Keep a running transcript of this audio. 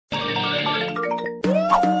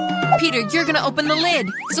Peter, you're gonna open the lid.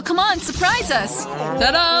 So come on, surprise us.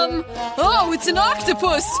 Ta-dam! Oh, it's an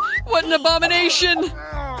octopus! What an abomination!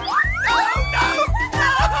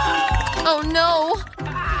 Oh no!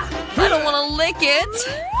 I don't want to lick it.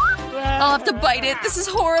 I'll have to bite it. This is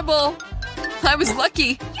horrible. I was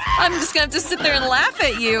lucky. I'm just gonna have to sit there and laugh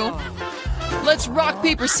at you. Let's rock,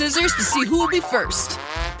 paper, scissors to see who will be first.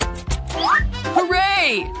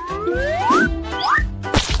 Hooray!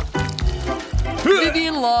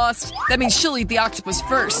 Vivian lost. That means she'll eat the octopus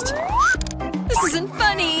first. This isn't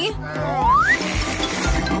funny.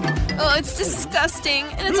 Oh, it's disgusting.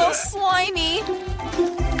 And it's all slimy.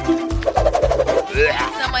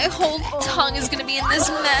 Now my whole tongue is gonna be in this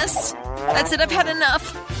mess. That's it, I've had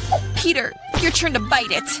enough. Peter, your turn to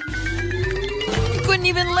bite it. You couldn't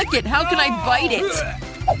even lick it. How can I bite it?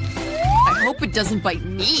 I hope it doesn't bite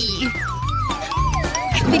me.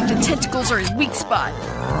 I think the tentacles are his weak spot.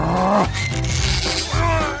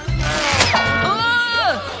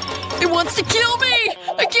 It wants to kill me!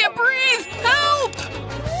 I can't breathe! Help!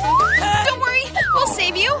 Don't worry, we'll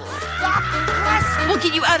save you. We'll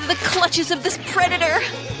get you out of the clutches of this predator.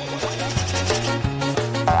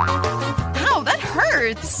 Ow, that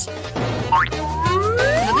hurts. But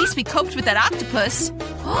at least we coped with that octopus.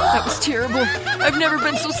 That was terrible. I've never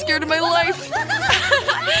been so scared in my life.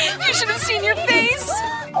 You should have seen your face.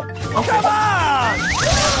 Come on!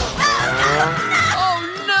 Oh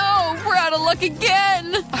no, we're out of luck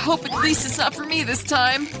again. I hope at least it's not for me this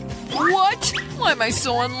time. What? Why am I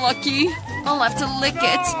so unlucky? I'll have to lick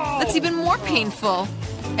it. That's even more painful.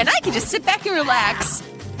 And I can just sit back and relax.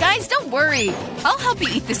 Guys, don't worry. I'll help you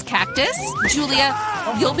eat this cactus. Julia,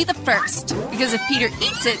 you'll be the first. Because if Peter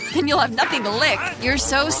eats it, then you'll have nothing to lick. You're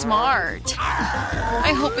so smart.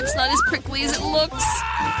 I hope it's not as prickly as it looks.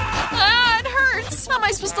 Ah, it hurts. How am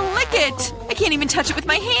I supposed to lick it? I can't even touch it with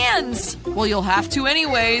my hands. Well, you'll have to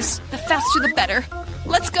anyways. The faster the better.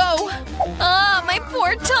 Let's go. Ah, my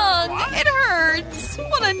poor tongue. It hurts.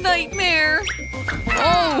 What a nightmare.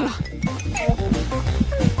 Oh.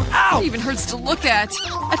 Ow! It even hurts to look at.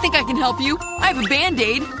 I think I can help you. I have a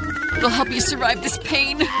Band-Aid. It'll help you survive this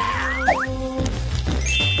pain.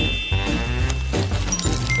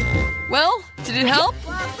 Well, did it help?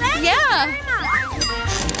 Yeah.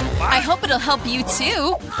 I hope it'll help you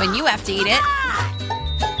too, when you have to eat it.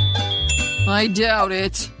 I doubt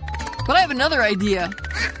it. But I have another idea.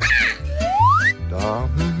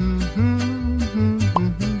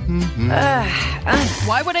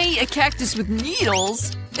 Why would I eat a cactus with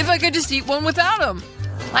needles if I could just eat one without them?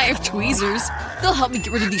 I have tweezers. They'll help me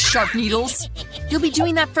get rid of these sharp needles. You'll be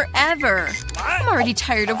doing that forever. I'm already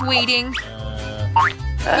tired of waiting.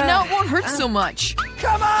 But now it won't hurt so much.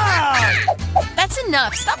 Come on! That's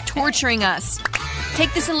enough. Stop torturing us.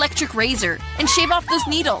 Take this electric razor and shave off those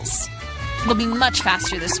needles. It'll be much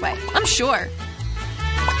faster this way, I'm sure.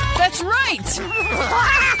 That's right!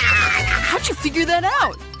 How'd you figure that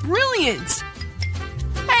out? Brilliant!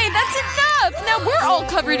 Hey, that's enough! Now we're all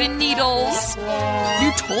covered in needles!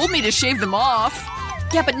 You told me to shave them off.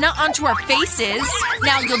 Yeah, but not onto our faces.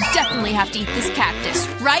 Now you'll definitely have to eat this cactus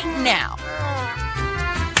right now.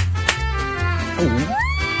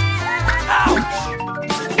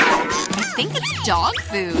 I think it's dog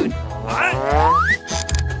food.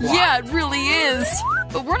 Yeah, it really is.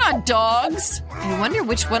 But we're not dogs. I wonder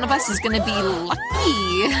which one of us is gonna be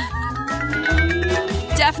lucky.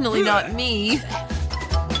 Definitely not me.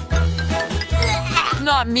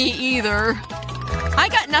 Not me either. I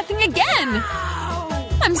got nothing again.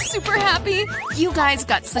 I'm super happy. You guys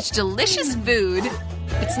got such delicious food.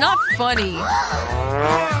 It's not funny.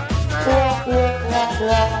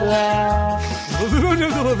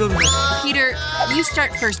 Peter, you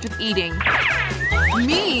start first with eating.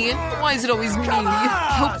 Me? Why is it always me?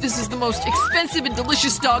 I hope this is the most expensive and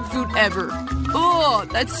delicious dog food ever. Ugh,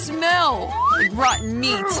 that smell! Like rotten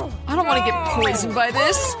meat. I don't want to get poisoned by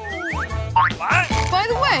this. By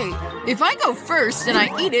the way, if I go first and I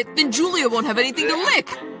eat it, then Julia won't have anything to lick.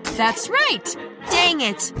 That's right. Dang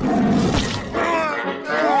it.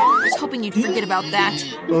 I was hoping you'd forget about that.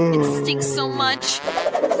 It stinks so much.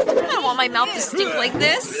 I don't want my mouth to stink like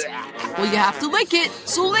this. Well, you have to lick it,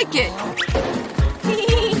 so lick it.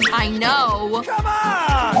 I know. Come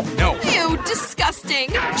on! No. Ew, disgusting.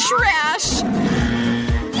 Trash.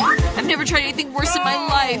 I've never tried anything worse in my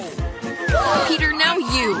life. Peter, now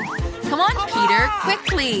you. Come on, Peter,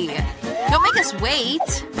 quickly. Don't make us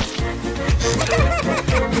wait.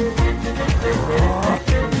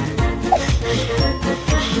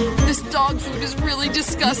 This dog food is really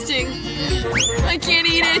disgusting. I can't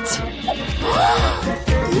eat it.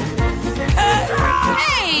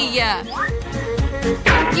 Hey!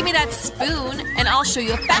 Give me that spoon, and I'll show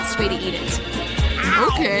you a fast way to eat it.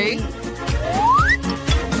 Okay.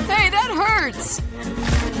 Hey, that hurts!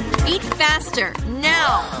 Eat faster,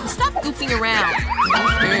 now! Stop goofing around.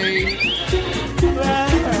 Okay.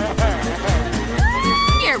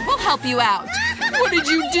 Here, we'll help you out. What did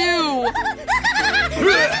you do?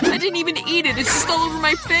 I didn't even eat it, it's just all over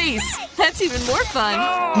my face. That's even more fun.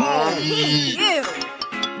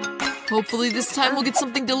 Hopefully this time we'll get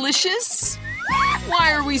something delicious.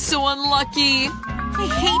 Why are we so unlucky? I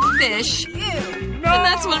hate fish. And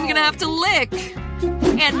that's what I'm gonna have to lick.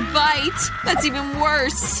 And bite. That's even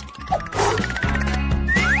worse.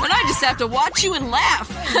 And I just have to watch you and laugh.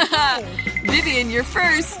 Vivian, you're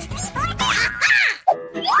first.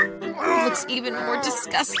 Looks even more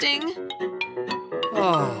disgusting.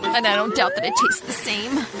 And I don't doubt that it tastes the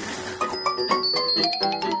same.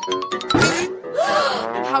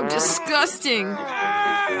 How disgusting.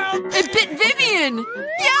 It bit Vivian!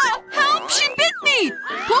 Yeah! Help! She bit me!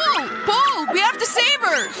 Pull! Pull! We have to save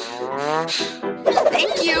her!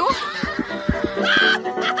 Thank you!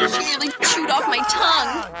 She nearly chewed off my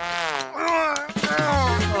tongue.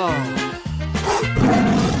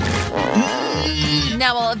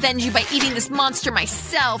 Now I'll avenge you by eating this monster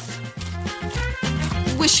myself.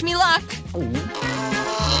 Wish me luck.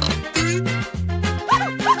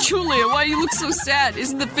 Julia, why do you look so sad?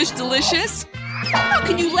 Isn't the fish delicious? How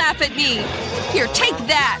can you laugh at me? Here, take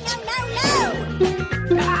that!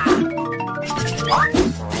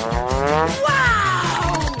 Wow!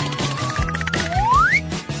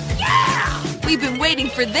 Yeah! We've been waiting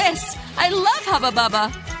for this. I love Hubba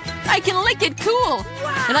Bubba. I can lick it cool.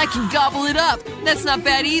 And I can gobble it up. That's not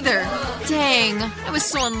bad either. Dang, I was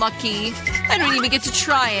so unlucky. I don't even get to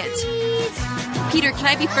try it. Peter, can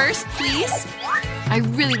I be first, please? I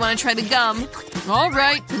really want to try the gum. All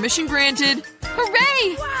right, permission granted.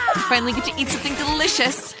 Hooray! I finally get to eat something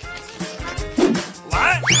delicious.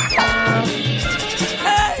 What?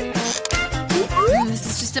 Hey! This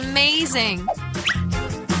is just amazing.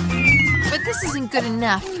 But this isn't good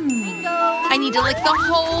enough. I need to lick the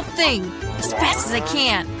whole thing as fast as I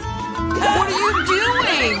can. What are you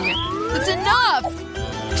doing? That's enough!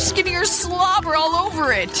 She's getting her slobber all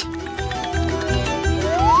over it.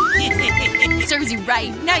 Serves you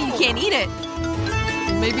right. Now you can't eat it.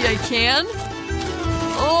 Maybe I can?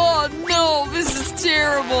 Oh no, this is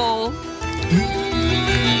terrible.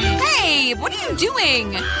 Hey, what are you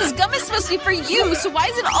doing? This gum is supposed to be for you, so why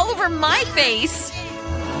is it all over my face?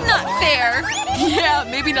 Not fair. Yeah,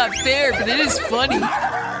 maybe not fair, but it is funny.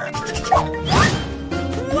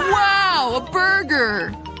 Wow, a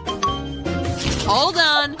burger. Hold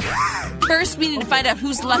on. First, we need to find out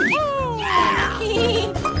who's lucky.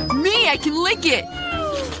 Me, I can lick it.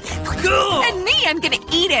 And me, I'm gonna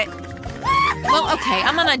eat it. Well, okay,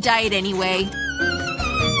 I'm on a diet anyway.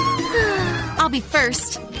 I'll be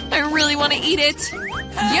first. I really want to eat it.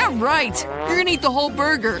 Yeah, right. You're gonna eat the whole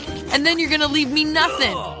burger. And then you're gonna leave me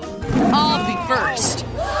nothing. I'll be first.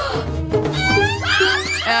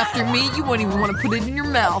 After me, you won't even want to put it in your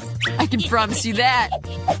mouth. I can promise you that.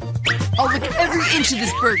 I'll lick every inch of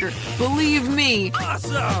this burger. Believe me.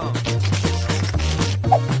 Awesome!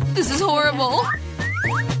 This is horrible.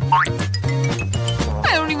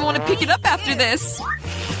 I don't even want to pick it up after this.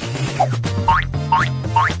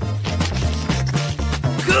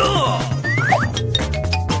 Cool!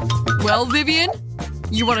 Well, Vivian,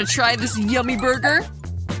 you want to try this yummy burger?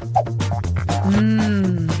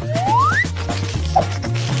 Mmm.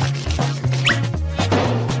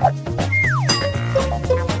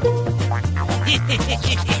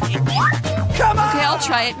 Come on! Okay, I'll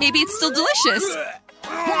try it. Maybe it's still delicious.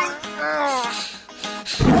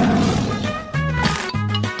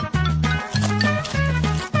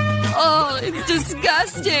 Oh, it's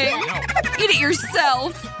disgusting. Eat it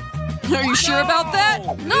yourself. Are you sure about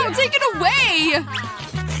that? No, take it away.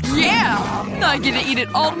 Yeah, I get to eat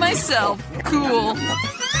it all myself. Cool.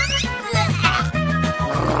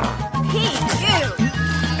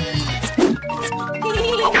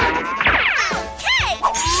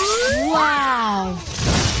 Wow.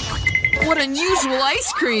 What unusual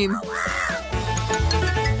ice cream.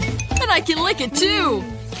 And I can lick it too.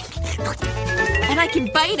 And I can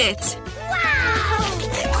bite it.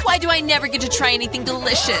 Wow. Why do I never get to try anything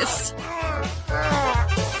delicious?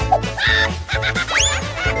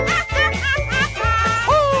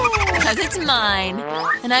 Because it's mine.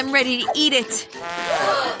 And I'm ready to eat it.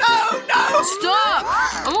 No, no! Stop!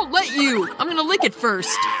 I won't let you. I'm gonna lick it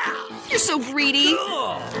first. You're so greedy.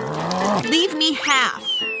 Leave me half.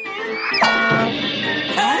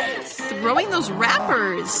 Throwing those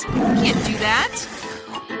wrappers. Can't do that.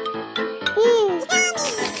 Ooh.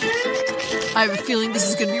 I have a feeling this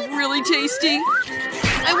is gonna be really tasty.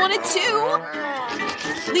 I want it too.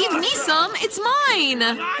 Leave me some. It's mine.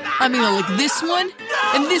 I'm gonna lick this one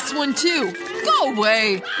and this one too. Go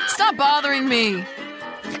away. Stop bothering me.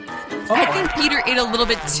 I think Peter ate a little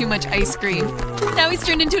bit too much ice cream. Now he's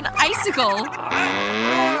turned into an icicle.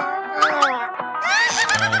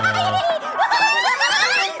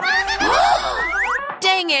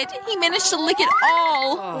 Dang it! He managed to lick it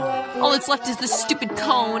all! All that's left is this stupid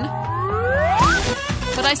cone.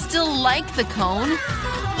 But I still like the cone.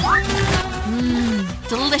 Mmm,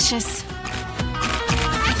 delicious.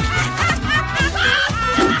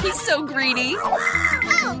 He's so greedy.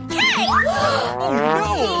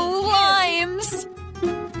 Oh, limes!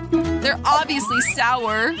 They're obviously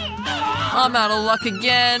sour. I'm out of luck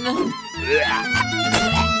again.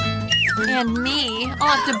 And me, I'll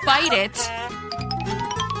have to bite it.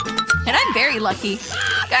 And I'm very lucky.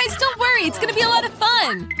 Guys, don't worry, it's gonna be a lot of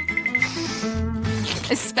fun.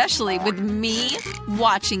 Especially with me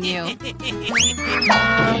watching you. What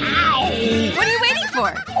are you waiting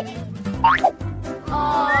for?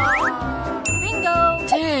 Bingo!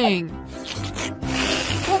 Dang.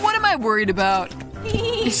 Well, what am I worried about?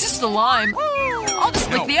 It's just a lime. I'll just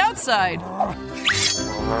lick the outside.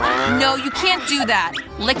 No, you can't do that.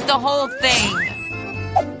 Lick the whole thing.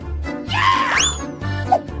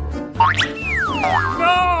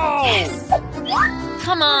 No! Yes!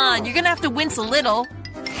 Come on, you're gonna have to wince a little.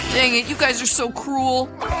 Dang it, you guys are so cruel.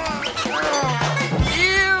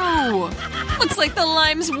 Ew! Looks like the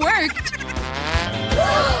limes worked.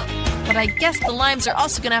 But I guess the limes are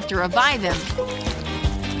also gonna have to revive him.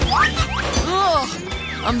 Ugh!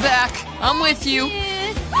 I'm back. I'm with you.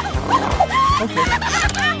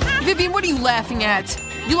 Okay. Vivian, what are you laughing at?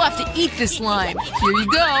 You'll have to eat this lime. Here you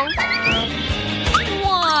go.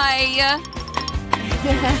 Why?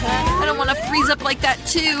 I don't want to freeze up like that,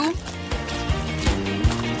 too.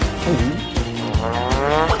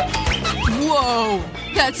 Whoa,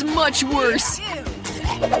 that's much worse.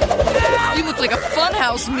 You look like a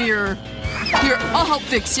funhouse mirror. Here, I'll help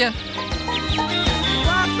fix you.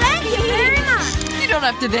 Well, thank you very much. You don't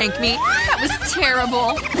have to thank me. That was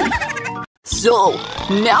terrible. So,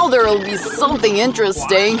 now there'll be something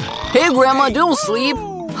interesting. Hey, Grandma, don't sleep.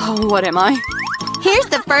 Oh, what am I? Here's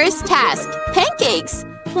the first task. Pancakes.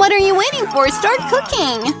 What are you waiting for? Start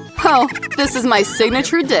cooking. Oh, this is my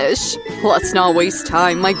signature dish. Let's not waste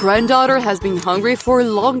time. My granddaughter has been hungry for a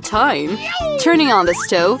long time. Turning on the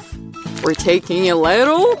stove. We're taking a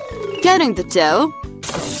little, getting the dough,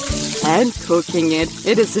 and cooking it.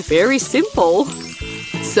 It is very simple.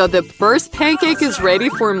 So the first pancake is ready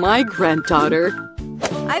for my granddaughter.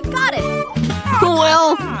 I've got it.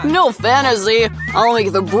 Well, no fantasy. I'll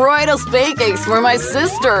make the brightest pancakes for my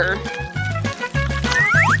sister.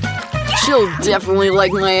 She'll definitely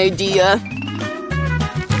like my idea.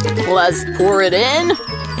 Let's pour it in.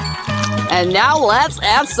 And now let's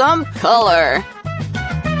add some color.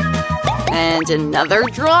 And another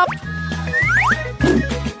drop.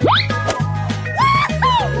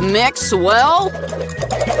 Mix well.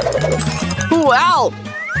 Wow!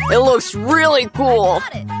 It looks really cool.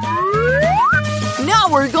 Now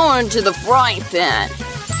we're going to the frying pan.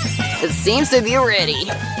 It seems to be ready.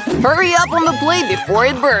 Hurry up on the plate before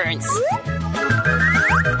it burns.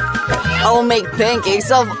 I'll make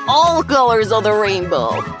pancakes of all colors of the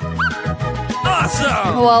rainbow.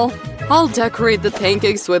 Awesome! Well, I'll decorate the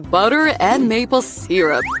pancakes with butter and maple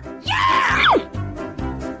syrup.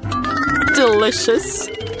 Delicious.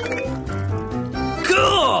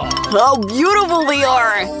 Cool! How beautiful they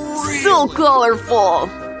are! So colorful!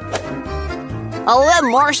 I'll add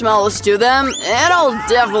marshmallows to them, and I'll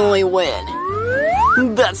definitely win.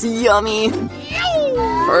 That's yummy!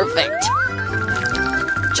 Perfect!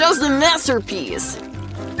 Just a masterpiece!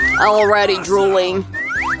 I'm already drooling.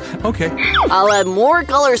 Okay. I'll add more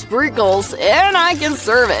color sprinkles, and I can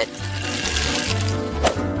serve it.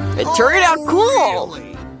 It turned out cool!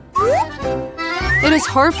 It is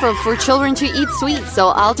hard for children to eat sweet, so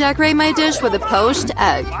I'll decorate my dish with a poached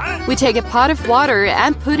egg. We take a pot of water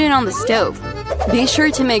and put it on the stove. Be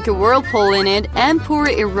sure to make a whirlpool in it and pour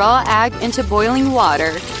a raw egg into boiling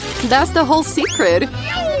water. That's the whole secret.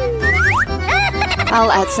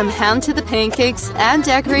 I'll add some ham to the pancakes and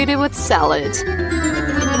decorate it with salad.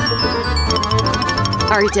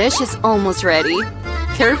 Our dish is almost ready.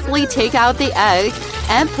 Carefully take out the egg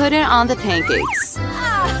and put it on the pancakes.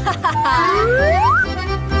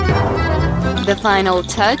 The final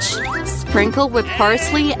touch, sprinkle with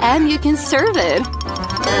parsley and you can serve it.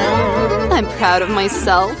 I'm proud of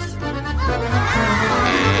myself.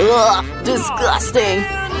 Ugh, disgusting.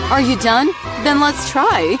 Are you done? Then let's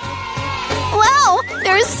try. Wow!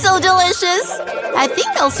 They're so delicious! I think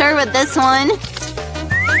I'll start with this one.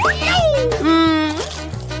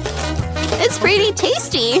 It's pretty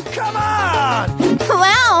tasty. Come on!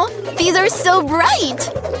 Wow! These are so bright!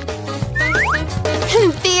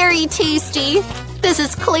 Very tasty! This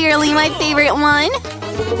is clearly my favorite one.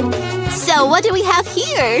 So what do we have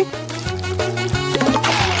here? Ew!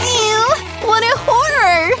 What a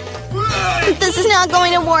horror! This is not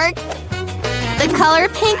going to work. The color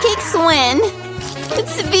pancakes win.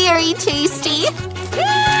 It's very tasty.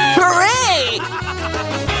 Hooray!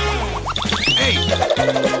 Hey!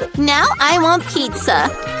 Now I want pizza.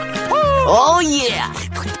 Oh yeah!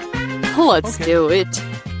 Let's do it.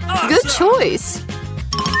 Good choice.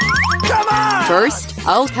 Come on! First,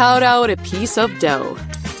 I'll cut out a piece of dough.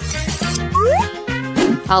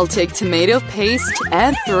 I'll take tomato paste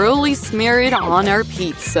and thoroughly smear it on our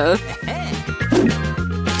pizza.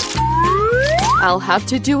 I'll have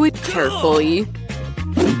to do it carefully.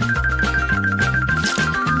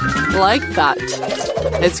 Like that.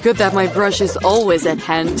 It's good that my brush is always at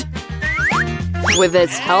hand. With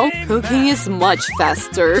its help, cooking is much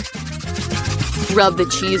faster. Rub the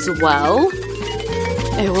cheese well.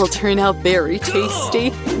 It will turn out very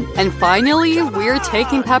tasty. And finally, we're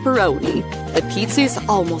taking pepperoni. The pizza is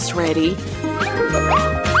almost ready.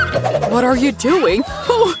 What are you doing?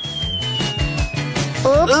 Oh.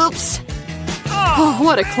 Oops! Oh,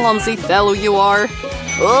 what a clumsy fellow you are.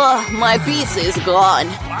 Ugh, my pizza is gone.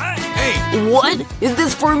 Hey! What? Is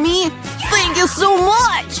this for me? Thank you so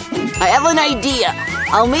much! I have an idea.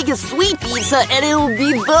 I'll make a sweet pizza and it'll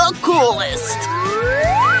be the coolest.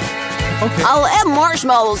 Okay. I'll add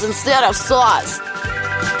marshmallows instead of sauce.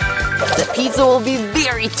 The pizza will be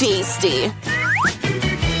very tasty.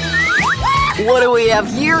 What do we have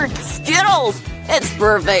here? Skittles! It's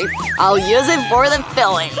perfect. I'll use it for the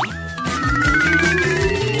filling.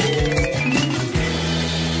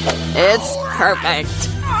 It's perfect.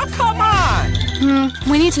 Oh, come on!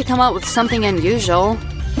 We need to come up with something unusual.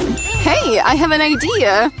 Hey, I have an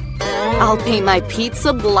idea. I'll paint my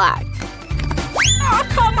pizza black. Oh,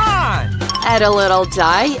 come on! Add a little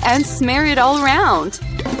dye and smear it all around.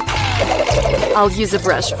 I'll use a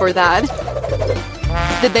brush for that.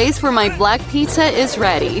 The base for my black pizza is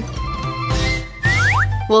ready.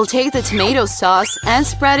 We'll take the tomato sauce and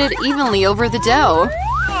spread it evenly over the dough.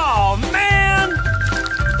 Oh, man!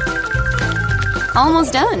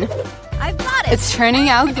 Almost done. I've got it! It's turning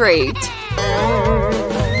out great.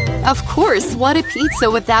 Of course, what a pizza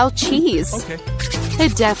without cheese. Okay.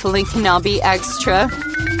 It definitely cannot be extra.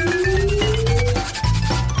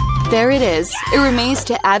 There it is. It remains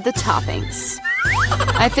to add the toppings.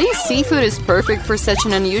 I think seafood is perfect for such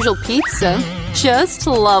an unusual pizza. Just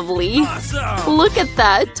lovely. Awesome! Look at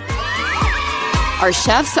that. Our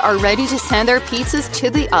chefs are ready to send their pizzas to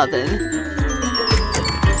the oven.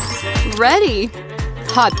 Ready!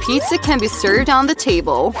 Hot pizza can be served on the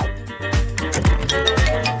table.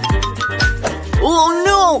 Oh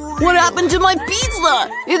no! What happened to my pizza?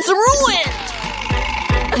 It's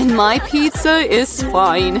ruined! And my pizza is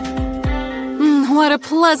fine. What a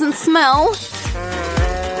pleasant smell.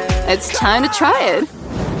 It's time to try it.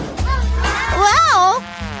 Wow!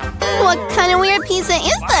 What kind of weird pizza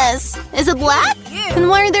is this? Is it black? And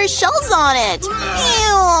why are there shells on it?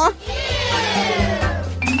 Ew!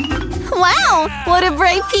 Wow! What a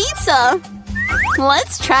bright pizza!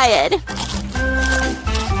 Let's try it.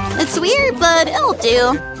 It's weird, but it'll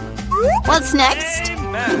do. What's next?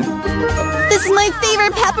 This is my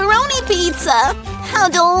favorite pepperoni pizza! How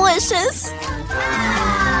delicious!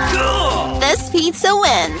 Cool! This pizza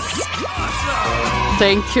wins.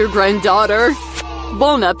 Thank you, granddaughter.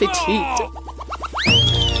 Bon appetit.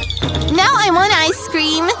 Now I want ice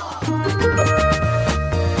cream.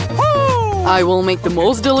 I will make the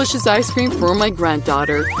most delicious ice cream for my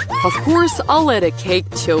granddaughter. Of course, I'll add a cake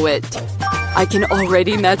to it. I can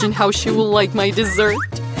already imagine how she will like my dessert.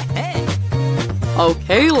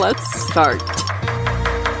 Okay, let's start.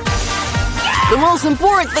 The most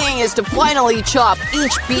important thing is to finally chop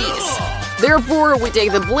each piece. Therefore, we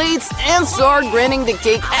take the blades and start grinding the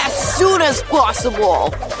cake as soon as possible.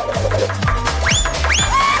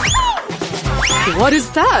 What is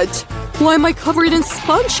that? Why am I covered in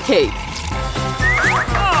sponge cake?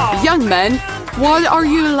 Young man, what are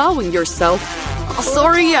you allowing yourself? Oh,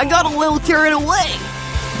 sorry, I got a little carried away.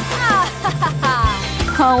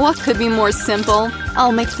 Oh, what could be more simple?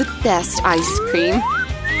 I'll make the best ice cream.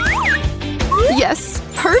 Yes,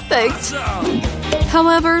 perfect.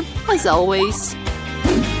 However, as always,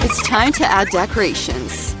 it's time to add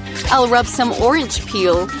decorations. I'll rub some orange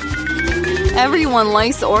peel. Everyone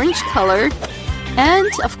likes orange color.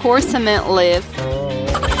 And, of course, a mint leaf.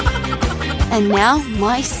 And now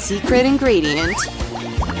my secret ingredient.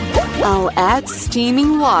 I'll add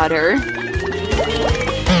steaming water.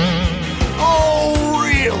 Oh,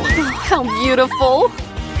 really? How beautiful!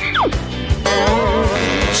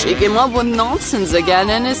 Shake him up with nonsense again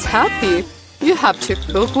and is happy. You have to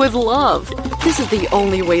cook with love. This is the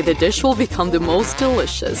only way the dish will become the most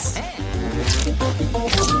delicious.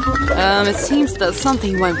 It seems that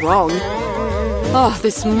something went wrong. Oh,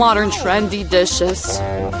 these modern trendy dishes.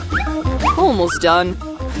 Almost done.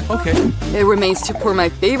 Okay. It remains to pour my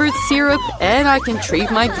favorite syrup and I can treat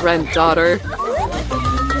my granddaughter.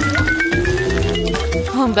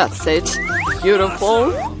 Oh, that's it.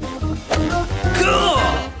 Beautiful.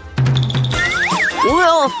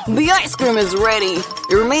 Well, the ice cream is ready.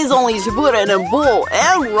 It remains only to put it in a bowl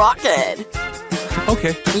and rock it.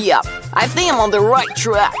 Okay. Yep, I think I'm on the right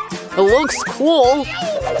track. It looks cool.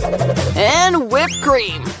 And whipped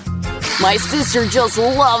cream. My sister just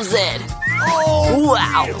loves it. Oh,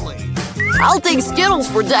 Wow. really? I'll take Skittles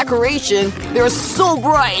for decoration. They're so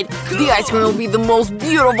bright. The ice cream will be the most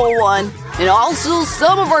beautiful one. And also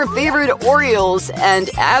some of our favorite Oreos and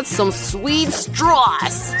add some sweet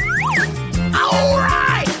straws.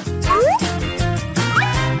 Alright!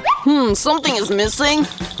 Something is missing.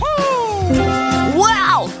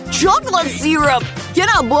 Wow! Chocolate syrup! Can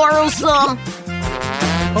I borrow some?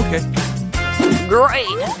 Okay.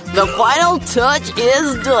 Great! The final touch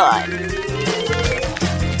is done.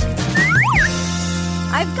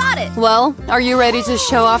 I've got it. Well, are you ready to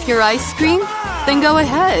show off your ice cream? Then go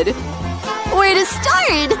ahead. Where to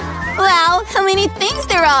start? Wow, how many things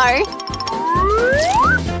there are.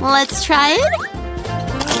 Let's try it.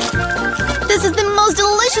 This is the most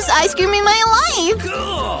delicious ice cream in my life.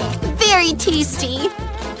 Very tasty.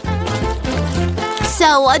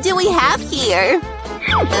 So what do we have here?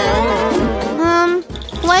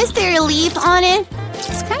 Why is there a leaf on it?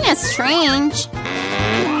 It's kind of strange.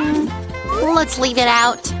 Let's leave it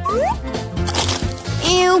out.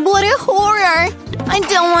 Ew, what a horror! I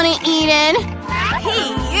don't want to eat it.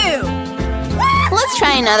 Hey, you! Let's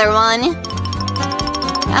try another one.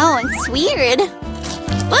 Oh, it's weird,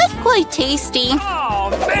 but quite tasty. Oh,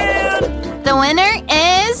 man! The winner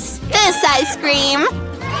is this ice cream.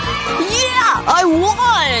 Yeah! I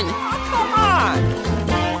won! Come on!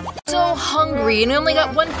 So hungry and we only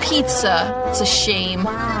got one pizza. It's a shame.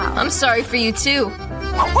 I'm sorry for you too.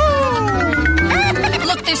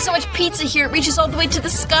 Look, there's so much pizza here it reaches all the way to the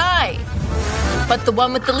sky. But the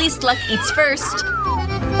one with the least luck eats first.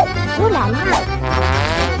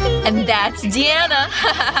 And that's Deanna.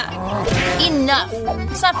 Enough.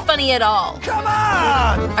 It's not funny at all. Come on!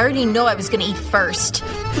 I already know I was gonna eat first.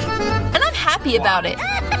 And I'm happy about it.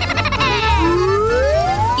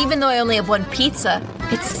 Even though I only have one pizza,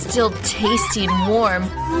 it's still tasty and warm.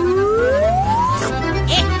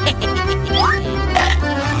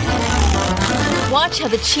 Watch how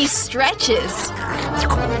the cheese stretches.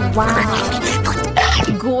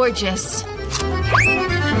 Wow. Gorgeous.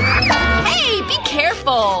 Hey, be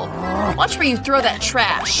careful. Watch where you throw that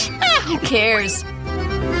trash. Who cares?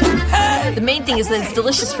 The main thing is that it's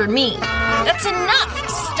delicious for me. That's enough.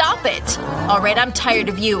 Stop it. All right, I'm tired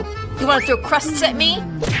of you. You want to throw crusts at me?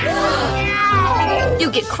 You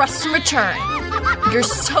get crusts in return. You're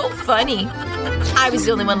so funny. I was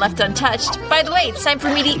the only one left untouched. By the way, it's time for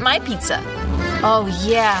me to eat my pizza. Oh,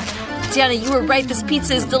 yeah. Deanna, you were right. This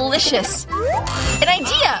pizza is delicious. An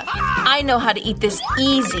idea! I know how to eat this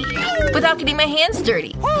easy, without getting my hands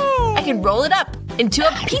dirty. I can roll it up into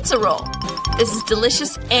a pizza roll. This is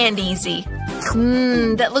delicious and easy.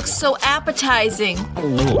 That looks so appetizing.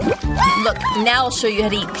 Look, now I'll show you how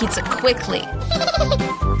to eat pizza quickly.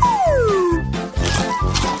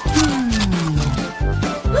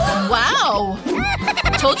 Wow!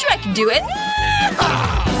 Told you I could do it.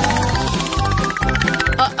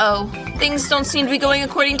 Uh-oh. Things don't seem to be going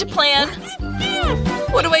according to plan.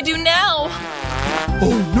 What do I do now?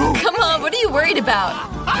 Oh, no! Come on, what are you worried about?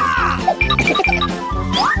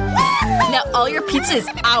 Now all your pizza is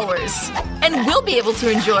ours, and we'll be able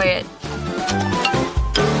to enjoy it.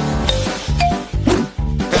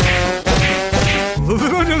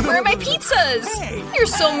 Where are my pizzas? You're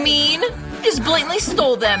so mean. You just blatantly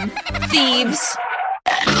stole them. Thieves.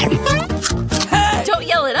 Don't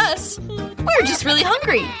yell at us. We're just really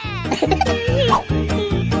hungry.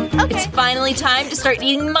 It's finally time to start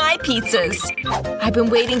eating my pizzas. I've been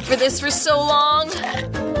waiting for this for so long.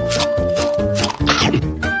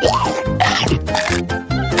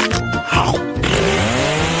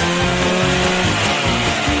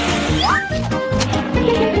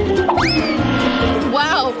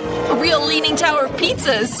 Wow, a real leaning tower of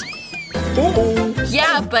pizzas.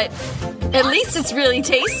 Yeah, but at least it's really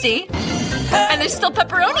tasty. And there's still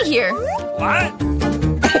pepperoni here. What?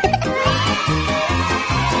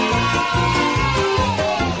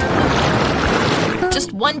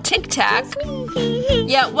 Just one Tic Tac?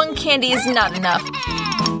 Yeah, one candy is not enough.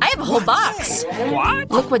 I have a whole box. What?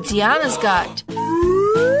 Look what Diana's got.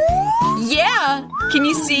 Yeah! Can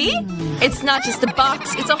you see? It's not just a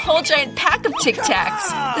box, it's a whole giant pack of Tic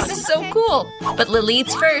Tacs. This is so cool. But Lily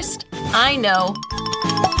eats first. I know.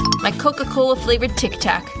 My Coca-Cola flavored Tic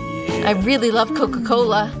Tac. I really love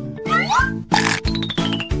Coca-Cola.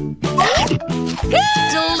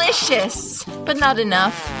 Delicious! But not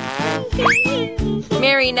enough.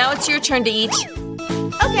 Mary, now it's your turn to eat.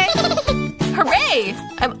 Okay. Hooray!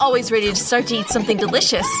 I'm always ready to start to eat something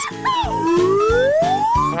delicious.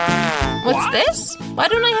 What's this? Why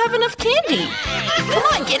don't I have enough candy? Come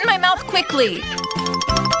on, get in my mouth quickly.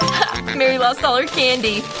 Mary lost all her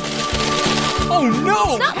candy. Oh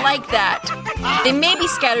no! It's not like that. They may be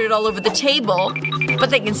scattered all over the table, but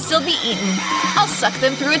they can still be eaten. I'll suck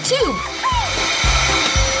them through a tube.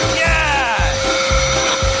 Yeah!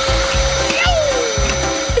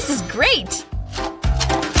 This is great.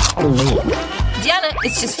 Diana,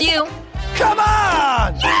 it's just you. Come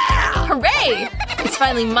on! Hooray! It's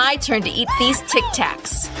finally my turn to eat these Tic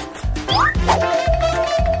Tacs.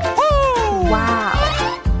 Wow.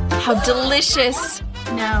 How delicious.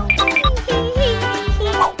 No.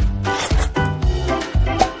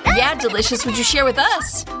 Yeah, delicious. Would you share with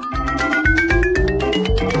us?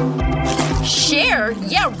 Share?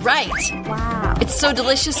 Yeah, right. Wow. It's so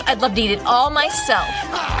delicious, I'd love to eat it all myself.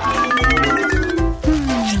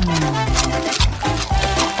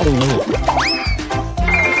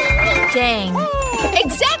 Dang.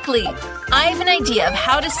 Exactly! I have an idea of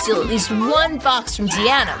how to steal at least one box from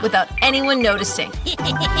Deanna without anyone noticing.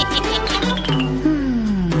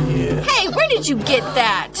 Hey, where did you get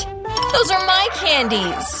that? Those are my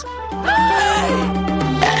candies.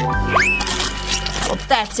 Well,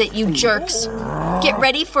 that's it, you jerks. Get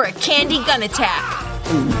ready for a candy gun attack.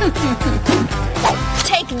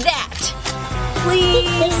 Take that.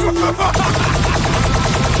 Please.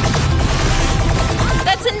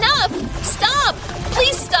 That's enough. Stop.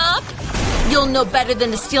 Please stop. You'll know better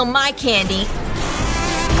than to steal my candy.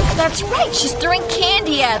 That's right, she's throwing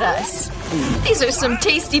candy at us. These are some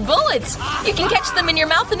tasty bullets. You can catch them in your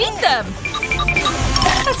mouth and eat them.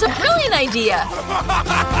 That's a brilliant idea.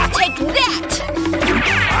 Take that.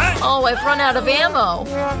 Oh, I've run out of ammo.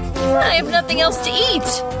 I have nothing else to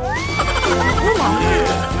eat.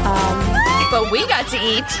 But we got to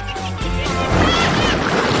eat.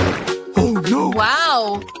 Oh no!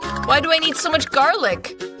 Wow. Why do I need so much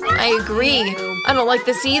garlic? I agree. I don't like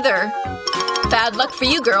this either. Bad luck for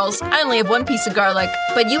you girls. I only have one piece of garlic,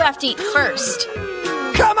 but you have to eat first.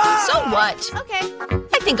 Come on! So what? Okay.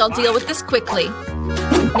 I think I'll deal with this quickly.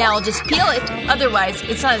 Now I'll just peel it, otherwise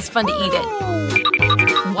it's not as fun to eat it.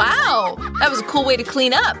 Wow, that was a cool way to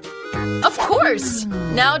clean up. Of course.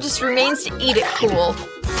 Now it just remains to eat it cool.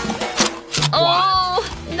 Oh,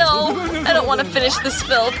 no, I don't want to finish this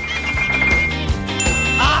filth.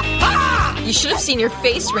 You should have seen your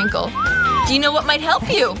face wrinkle. Do you know what might help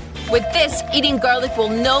you? With this, eating garlic will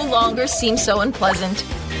no longer seem so unpleasant.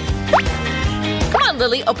 Come on,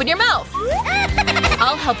 Lily, open your mouth.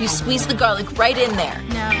 I'll help you squeeze the garlic right in there.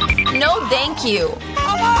 No. No, thank you.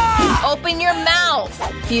 Open your mouth.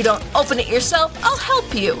 If you don't open it yourself, I'll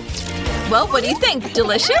help you. Well, what do you think?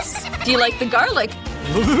 Delicious? Do you like the garlic?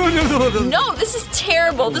 No, this is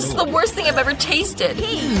terrible. This is the worst thing I've ever tasted.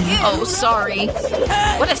 Oh, sorry.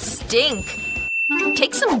 What a stink.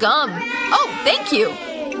 Take some gum. Oh, thank you.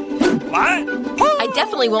 What? I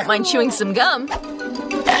definitely won't mind chewing some gum.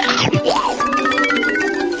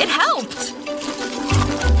 It helped.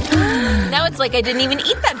 Now it's like I didn't even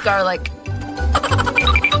eat that garlic.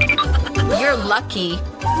 You're lucky.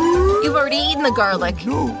 You've already eaten the garlic.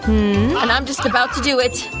 And I'm just about to do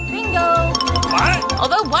it. Bingo! What?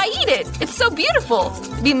 Although, why eat it? It's so beautiful.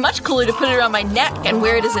 It'd be much cooler to put it on my neck and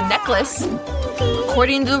wear it as a necklace.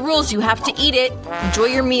 According to the rules, you have to eat it. Enjoy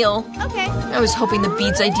your meal. Okay. I was hoping the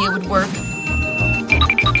beads idea would work.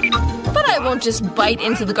 But I won't just bite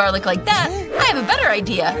into the garlic like that. I have a better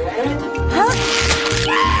idea.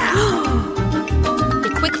 To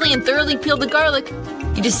quickly and thoroughly peel the garlic,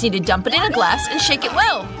 you just need to dump it in a glass and shake it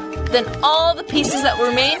well. Then all the pieces that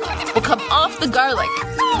remain will come off the garlic.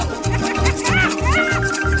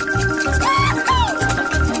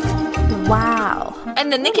 Wow.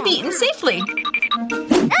 And then they can be eaten safely.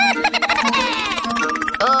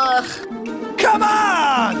 Ugh. Come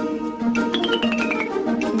on!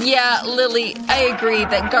 Yeah, Lily, I agree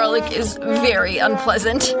that garlic is very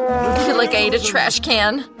unpleasant. I feel like I ate a trash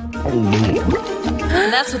can.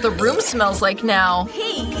 And that's what the room smells like now.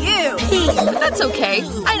 But that's okay.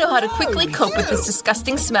 I know how to quickly cope with this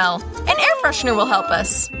disgusting smell. An air freshener will help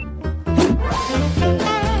us.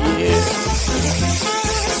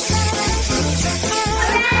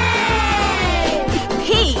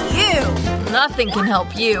 Nothing can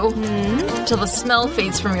help you. Till the smell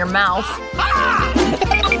fades from your mouth.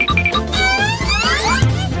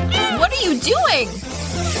 What are you doing?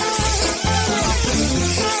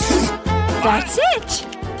 That's it!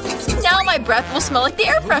 Now my breath will smell like the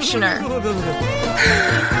air freshener.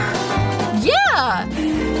 Yeah!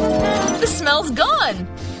 The smell's gone!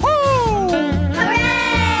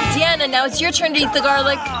 Deanna, now it's your turn to eat the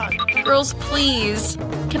garlic. Girls, please.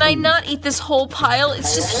 Can I not eat this whole pile?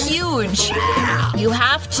 It's just huge. You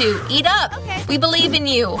have to. Eat up. We believe in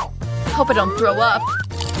you. Hope I don't throw up.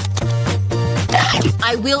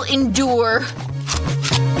 I will endure.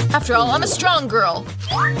 After all, I'm a strong girl.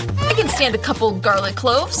 I can stand a couple garlic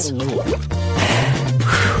cloves.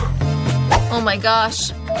 Oh my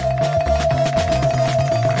gosh.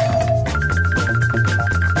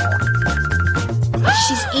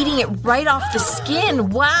 She's eating it right off the skin.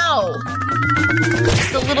 Wow.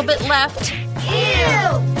 Just a little bit left.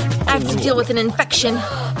 I have to deal with an infection.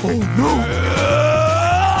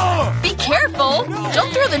 Be careful!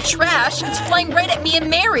 Don't throw the trash. It's flying right at me and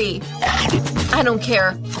Mary. I don't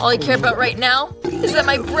care. All I care about right now is that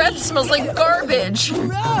my breath smells like garbage.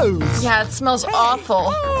 Yeah, it smells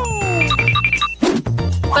awful.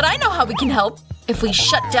 But I know how we can help. If we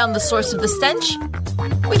shut down the source of the stench,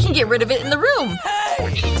 we can get rid of it in the room.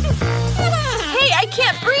 Hey, I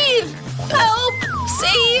can't breathe! Help!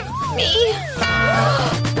 Save me!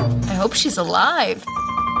 I hope she's alive.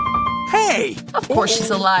 Hey! Of course she's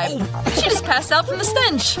alive. She just passed out from the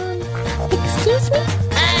stench. Excuse me?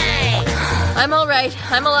 I'm alright.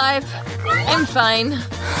 I'm alive. I'm fine.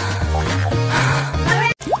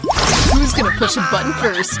 Who's gonna push a button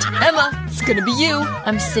first? Emma, it's gonna be you.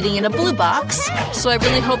 I'm sitting in a blue box, so I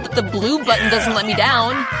really hope that the blue button doesn't let me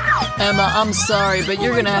down. Emma, I'm sorry, but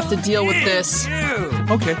you're gonna have to deal with this.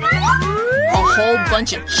 Okay. A whole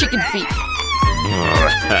bunch of chicken feet.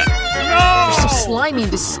 They're so slimy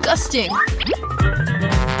and disgusting.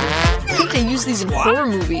 I think they use these in horror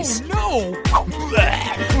movies. No!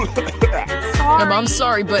 Emma, I'm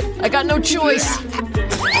sorry, but I got no choice.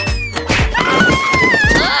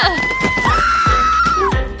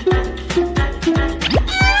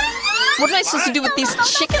 What am I supposed to do with these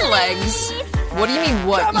chicken legs? What do you mean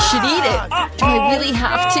what? You should eat it. Do I really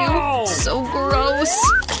have to? So gross.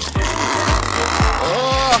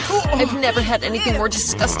 Ugh, I've never had anything more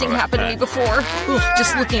disgusting happen to me before. Ugh,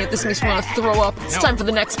 just looking at this makes me want to throw up. It's time for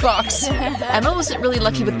the next box. Emma wasn't really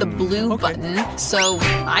lucky with the blue button, so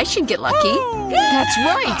I should get lucky. That's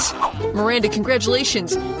right. Miranda,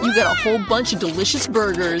 congratulations. You got a whole bunch of delicious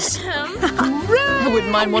burgers. I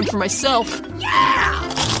wouldn't mind one for myself.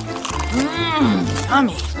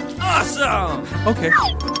 Tommy. Awesome! Okay.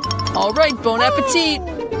 All right, bon appetit.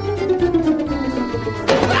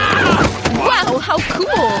 Wow, how cool!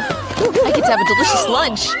 I get to have a delicious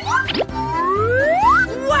lunch.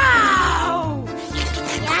 Wow!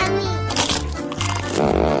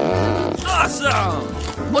 Awesome!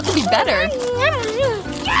 What could be better?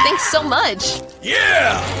 Thanks so much.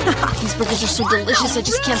 Yeah! These burgers are so delicious, I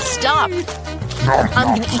just can't stop.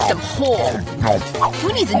 I'm gonna eat them whole.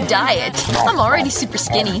 Who needs a diet? I'm already super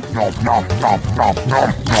skinny.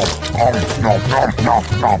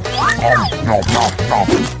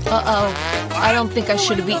 Uh-oh. I don't think I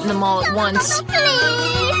should have eaten them all at once.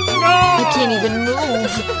 I can't even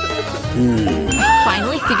move.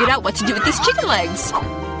 Finally figured out what to do with these chicken legs.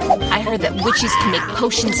 I heard that witches can make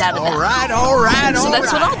potions out of them. All right. So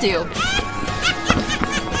that's what I'll do.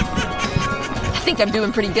 I think I'm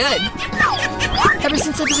doing pretty good. Ever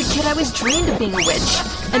since I was a kid, I always dreamed of being a witch.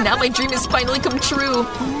 And now my dream has finally come true.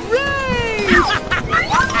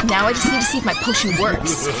 Now I just need to see if my potion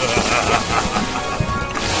works.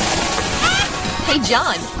 Hey,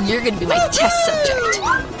 John, you're gonna be my test subject.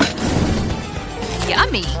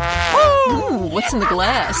 Yummy. Ooh, what's in the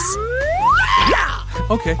glass?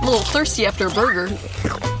 Okay. I'm a little thirsty after a burger.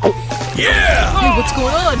 Yeah! Hey, what's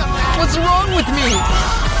going on? What's wrong with me?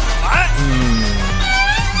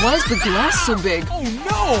 Why is the glass so big? Oh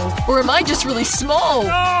no! Or am I just really small?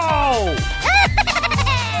 No!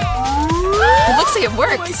 It looks like it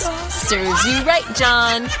works. Serves you right,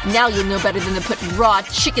 John. Now you'll know better than to put raw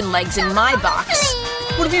chicken legs in my box.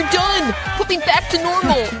 What have you done? Put me back to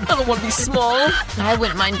normal. I don't want to be small. I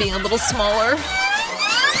wouldn't mind being a little smaller.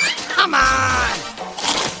 Come on!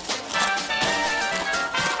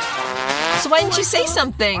 So why didn't you say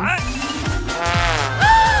something?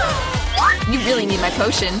 You really need my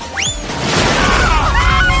potion.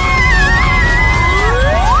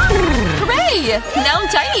 Hooray! Now I'm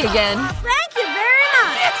tiny again. Thank you very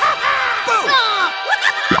much.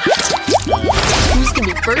 Who's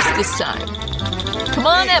gonna be first this time? Come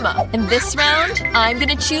on, Emma. In this round, I'm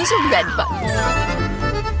gonna choose a red button.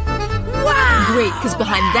 Wow! Great, because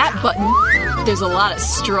behind that button, there's a lot of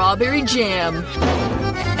strawberry jam.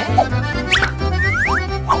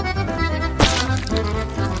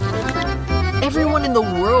 Everyone in the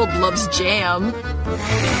world loves jam.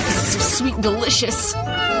 This is so sweet and delicious.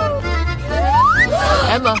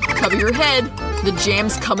 Emma, cover your head. The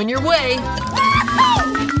jam's coming your way.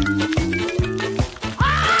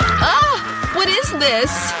 Ah! What is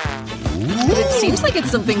this? But it seems like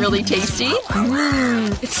it's something really tasty.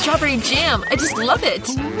 It's strawberry jam. I just love it.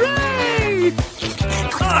 Hooray!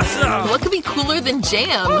 Awesome! What could be cooler than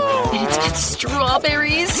jam? And it's got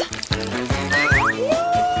strawberries.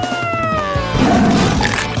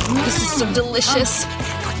 This is so delicious.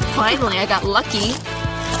 Finally, I got lucky.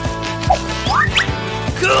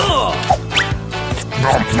 Cool!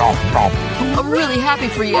 I'm really happy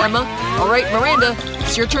for you, Emma. Alright, Miranda,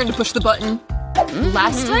 it's your turn to push the button.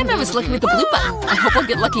 Last time I was lucky with the blue button. I hope I'll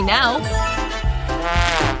get lucky now.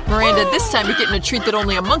 Miranda, this time you're getting a treat that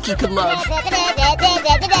only a monkey could love.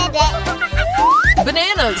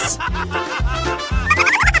 Bananas!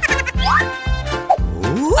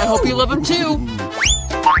 I hope you love them too.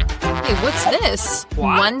 Hey, what's this?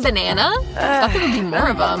 What? One banana? I thought there would be more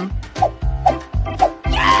of them.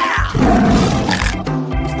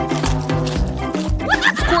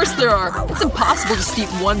 Of course there are. It's impossible to just eat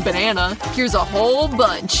one banana. Here's a whole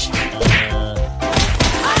bunch.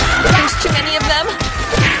 There's too many of them.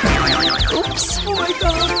 Oops. Oh my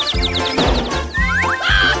god.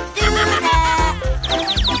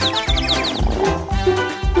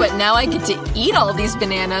 But now I get to eat all these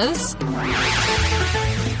bananas.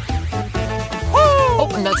 Oh,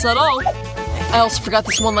 and that's not all. I also forgot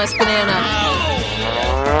this one last banana.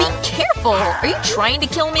 Be careful! Are you trying to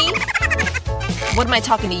kill me? What am I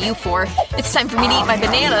talking to you for? It's time for me to eat my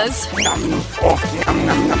bananas.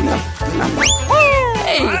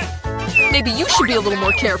 Hey! Maybe you should be a little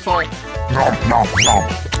more careful.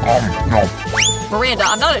 Miranda,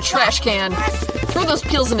 I'm not a trash can. Throw those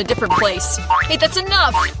peels in a different place. Hey, that's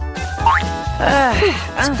enough!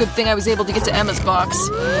 It's a good thing I was able to get to Emma's box.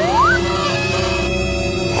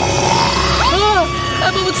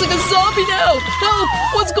 Emma looks like a zombie now! Help!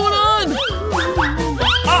 What's going on?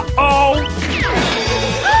 Uh-oh!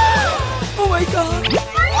 Oh my god.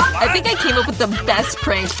 I think I came up with the best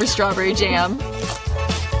prank for strawberry jam.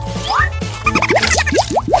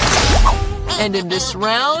 And in this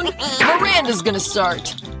round, Miranda's gonna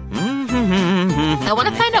start. I want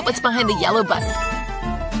to find out what's behind the yellow button.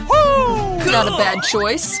 Not a bad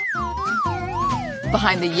choice.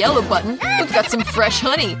 Behind the yellow button, we've got some fresh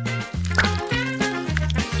honey.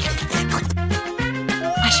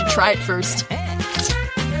 I should try it first.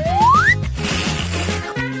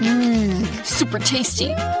 Super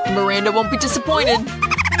tasty. Miranda won't be disappointed.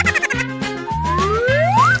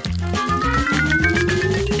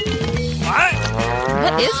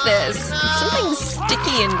 What is this? It's something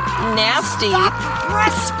sticky and nasty.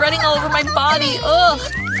 It's spreading all over my body. Ugh.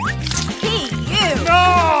 Hey, you! No!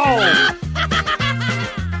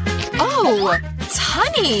 Oh, it's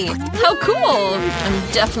honey. How cool.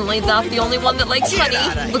 I'm definitely not the only one that likes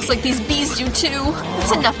honey. Looks like these bees do too.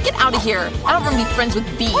 That's enough. Get out of here. I don't want to be friends with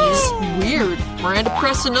bees. Weird. Miranda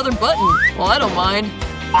pressed another button. Well, I don't mind.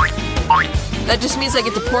 That just means I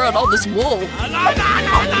get to pour out all this wool.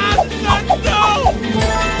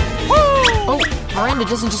 Oh, Miranda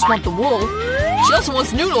doesn't just want the wool. She also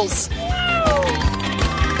wants noodles.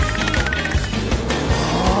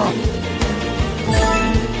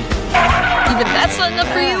 Even that's not enough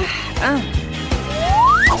for you?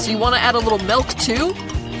 So you want to add a little milk too?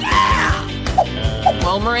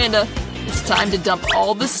 Well, Miranda, it's time to dump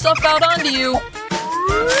all this stuff out onto you.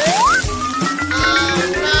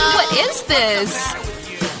 What is this?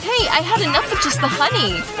 Hey, I had enough with just the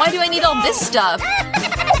honey. Why do I need all this stuff?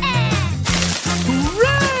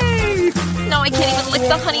 Hooray! Now I can't even lick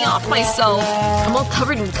the honey off myself. I'm all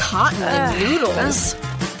covered in cotton and noodles.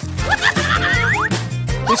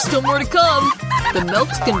 There's still more to come. The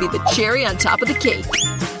milk's gonna be the cherry on top of the cake.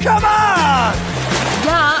 Come on!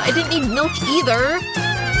 Yeah, I didn't need milk either.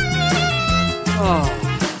 Oh.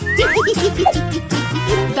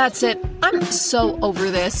 That's it. I'm so over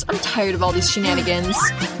this. I'm tired of all these shenanigans.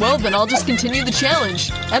 Well, then I'll just continue the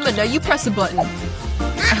challenge. Emma, now you press a button.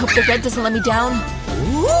 I hope the red doesn't let me down.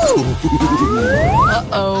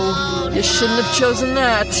 Uh-oh. You shouldn't have chosen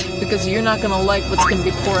that, because you're not gonna like what's gonna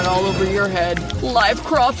be pouring all over your head. Live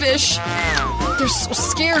crawfish! They're so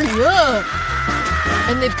scary, ugh!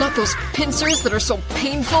 And they've got those pincers that are so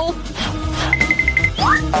painful.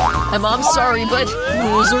 And I'm sorry, but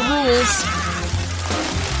rules are rules.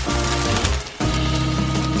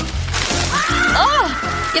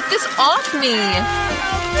 Ah! Get this off me!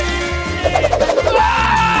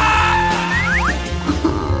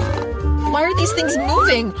 Why are these things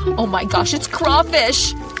moving? Oh my gosh, it's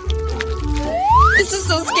crawfish! This is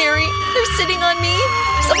so scary! They're sitting on me!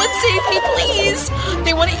 Someone save me, please!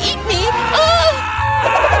 They want to eat me! Ah!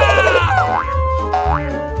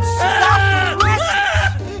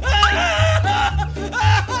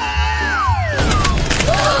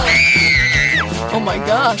 Oh my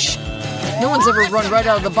gosh! No one's ever run right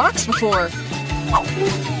out of the box before!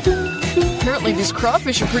 Apparently these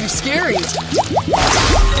crawfish are pretty scary.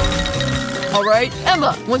 Alright,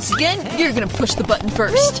 Emma, once again, you're gonna push the button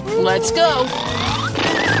first. Let's go!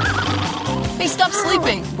 Hey, stop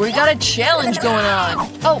sleeping! We got a challenge going on!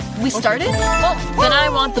 Oh, we started? Well, then I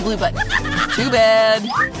want the blue button. Too bad.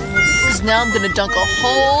 Because now I'm gonna dunk a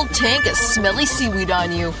whole tank of smelly seaweed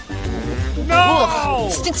on you. No! Ugh,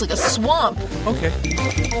 it stinks like a swamp. Okay.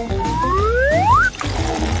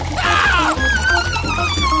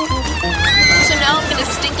 So now I'm gonna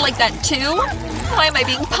stink like that too? Why am I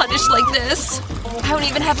being punished like this? I don't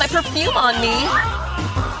even have my perfume on me.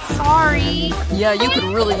 Sorry. Yeah, you could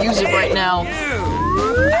really use it right now.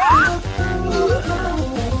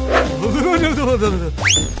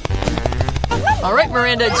 Alright,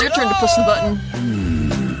 Miranda, it's your turn to push the button.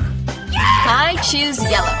 I choose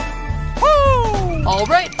yellow.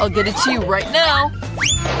 Alright, I'll get it to you right now.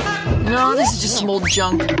 No, this is just some old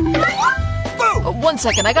junk. Oh, 1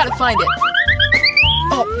 second, I gotta find it.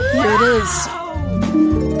 Oh, here it is.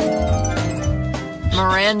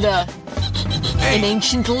 Miranda. An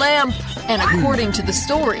ancient lamp. And according to the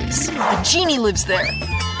stories, a genie lives there.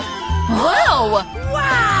 Wow!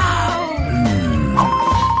 Wow!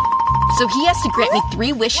 So he has to grant me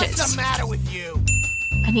 3 wishes. What's the matter with you?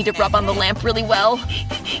 I need to rub on the lamp really well.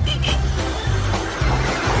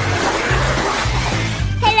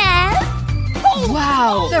 Hello?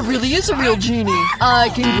 Wow, that really is a real genie. I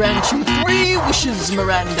can grant you 3 wishes,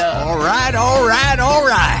 Miranda. All right, all right, all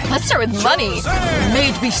right. Let's start with money.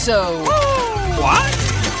 Made me so. What?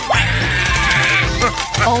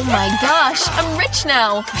 Oh my gosh, I'm rich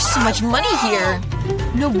now. There's so much money here.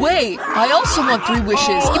 No way. I also want 3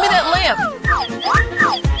 wishes. Give me that lamp.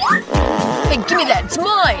 Hey, give me that. It's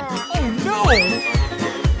mine. Oh no!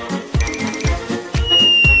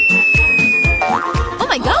 Oh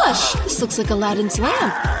my gosh, this looks like Aladdin's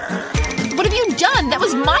lamp. What have you done? That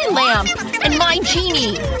was my lamp and my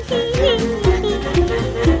genie.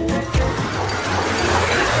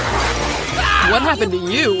 What happened to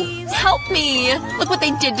you? Help me! Look what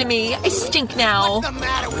they did to me. I stink now. What's the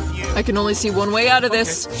matter with you? I can only see one way out of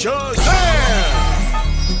this. Shazam!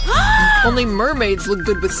 Only mermaids look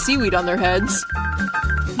good with seaweed on their heads.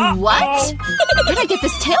 What? Where'd I get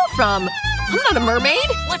this tail from? I'm not a mermaid.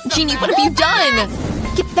 Genie, what have you done?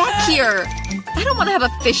 Get back here. I don't want to have a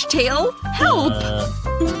fish tail. Help!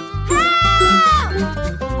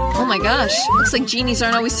 Oh my gosh. Looks like genies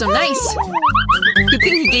aren't always so nice. Good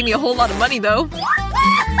thing he gave me a whole lot of money, though.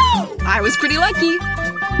 I was pretty lucky.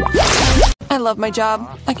 I love my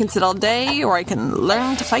job. I can sit all day, or I can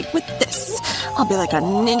learn to fight with this. I'll be like a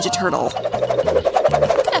ninja turtle.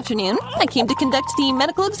 Good afternoon. I came to conduct the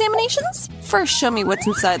medical examinations. First, show me what's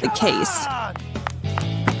inside the case.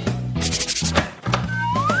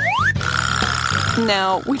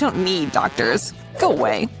 No, we don't need doctors. Go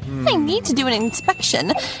away. I need to do an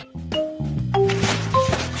inspection.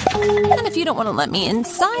 And if you don't want to let me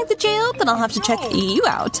inside the jail, then I'll have to check you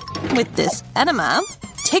out. With this enema,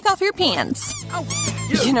 take off your pants.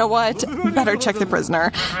 You know what? Better check the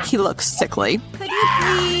prisoner. He looks sickly. Could you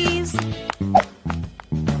please?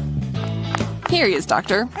 Here he is,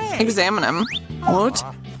 doctor. Examine him. What?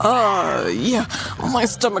 Yeah. My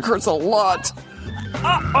stomach hurts a lot.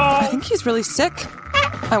 I think he's really sick.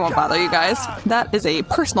 I won't bother you guys. That is a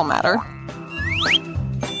personal matter.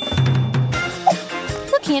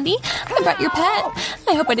 Look, Andy, I brought your pet.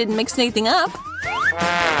 I hope I didn't mix anything up.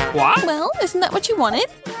 What? Well, isn't that what you wanted?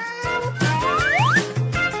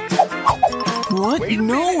 What?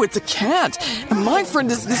 No, it's a cat. And my friend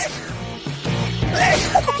is this...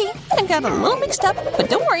 Okay, I got a little mixed up, but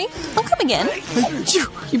don't worry, I'll come again.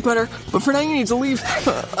 You better, but for now you need to leave.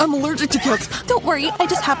 I'm allergic to cats. Don't worry, I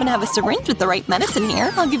just happen to have a syringe with the right medicine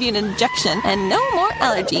here. I'll give you an injection and no more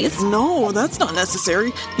allergies. No, that's not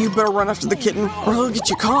necessary. You better run after the kitten or he'll get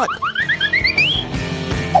you caught.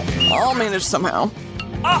 I'll manage somehow.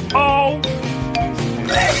 Uh-oh!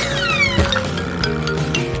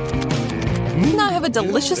 Now I have a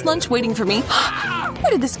delicious lunch waiting for me.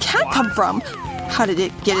 Where did this cat come from? How did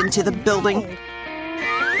it get into the building?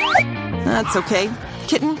 That's okay.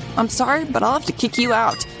 Kitten, I'm sorry, but I'll have to kick you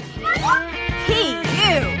out. Hey,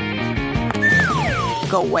 you!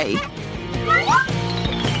 Go away.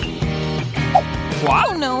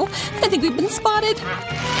 What? Oh no, I think we've been spotted.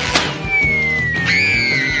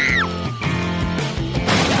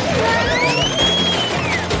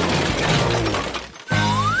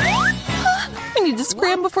 We need to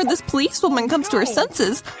scram before this policewoman comes to her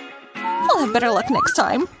senses. I'll have better luck next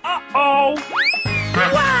time. Uh-oh!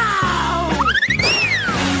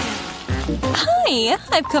 Hi,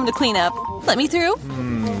 I've come to clean up. Let me through?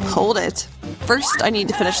 Hold it. First, I need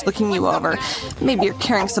to finish looking you over. Maybe you're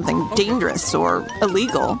carrying something dangerous or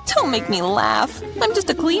illegal. Don't make me laugh. I'm just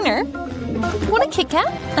a cleaner. Want a Kit Kat?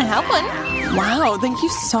 I have one. Wow, thank you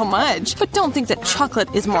so much. But don't think that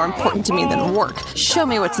chocolate is more important to me than work. Show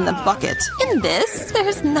me what's in the bucket. In this?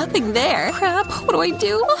 There's nothing there. Crap, what do I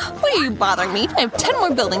do? Why are you bothering me? I have 10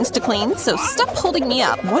 more buildings to clean, so stop holding me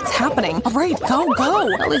up. What's happening? All right, go,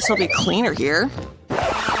 go. At least I'll be cleaner here.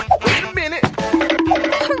 Wait a minute!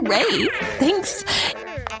 Hooray! Thanks.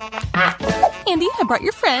 Andy, I brought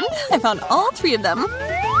your friend. I found all 3 of them.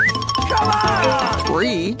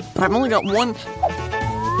 3? But I've only got 1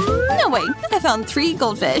 No way, I found 3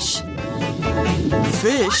 goldfish.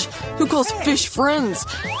 fish. Who calls fish friends?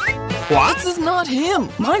 What? This is not him.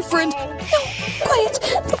 My friend. Quiet,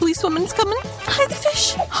 the policewoman's coming. Hide the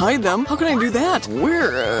fish. Hide them? How can I do that?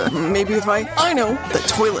 Where? Maybe if I know. The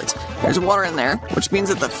toilet. There's water in there, which means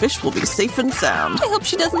that the fish will be safe and sound. I hope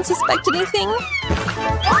she doesn't suspect anything.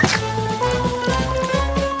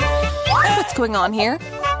 What's going on here?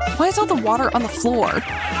 Why is all the water on the floor?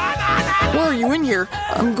 Why are you in here?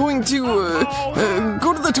 I'm going to,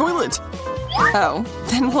 go to the toilet. Oh,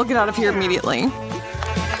 then we'll get out of here immediately.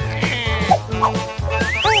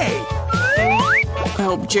 Hey! I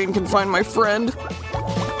hope Jane can find my friend.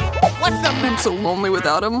 What's the I'm so lonely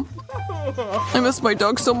without him. I miss my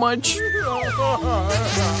dog so much.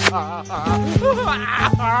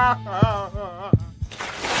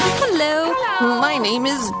 Hello. My name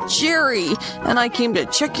is Jerry, and I came to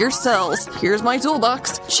check your cells. Here's my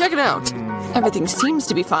toolbox. Check it out. Everything seems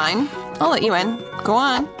to be fine. I'll let you in. Go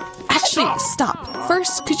on. Actually, stop.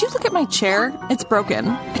 First, could you look at my chair? It's broken.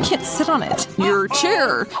 I can't sit on it. Your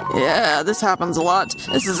chair. Yeah, this happens a lot.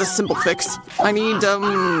 This is a simple fix. I need,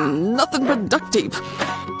 nothing but duct tape.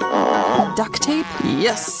 Duct tape?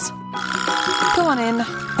 Yes. Go on in.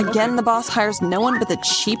 Again, the boss hires no one but the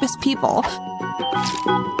cheapest people.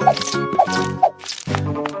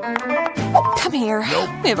 Come here.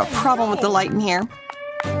 We have a problem with the light in here.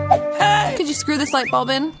 Hey! Could you screw this light bulb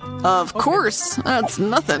in? Of course. That's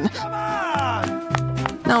nothing.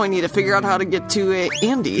 Now I need to figure out how to get to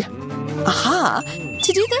Andy. Aha!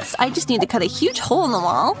 To do this, I just need to cut a huge hole in the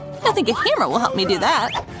wall. I think a hammer will help me do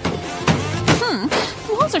that.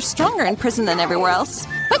 The walls are stronger in prison than everywhere else.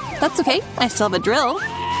 But that's okay. I still have a drill.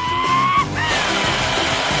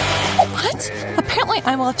 What? Apparently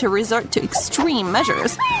I will have to resort to extreme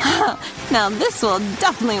measures. Now this will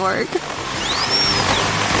definitely work.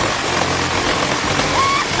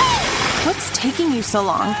 What's taking you so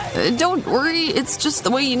long? Don't worry, it's just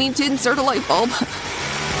the way you need to insert a light bulb.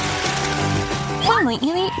 Finally,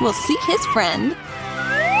 Annie will see his friend.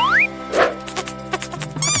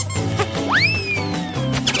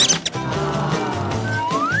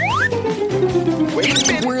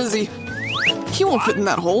 Where is he? He won't fit in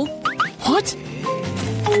that hole. What?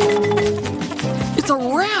 It's a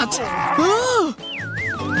rat! Ah!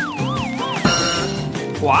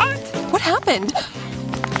 What? What happened?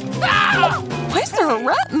 Why is there a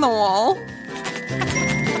rat in the wall?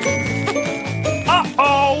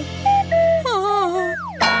 Uh-oh!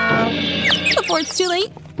 Before it's too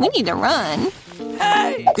late, we need to run.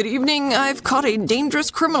 Hey! Good evening, I've caught a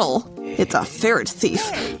dangerous criminal. It's a ferret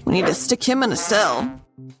thief. We need to stick him in a cell.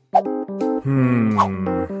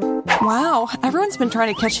 Wow, everyone's been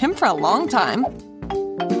trying to catch him for a long time.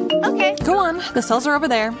 Okay. Go on, the cells are over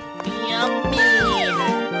there.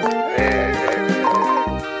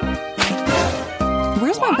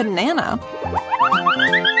 Where's my banana?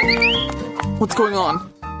 What's going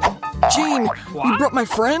on? Jane, you brought my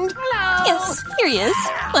friend? Yes, here he is.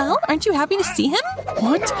 Well, aren't you happy to see him?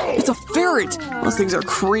 What? It's a ferret. Those things are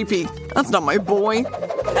creepy. That's not my boy.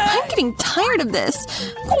 I'm getting tired of this.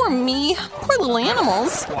 Poor me. Poor little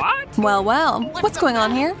animals. What? Well, what's going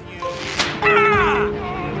on here?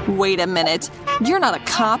 Wait a minute. You're not a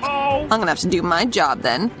cop. I'm gonna have to do my job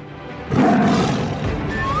then.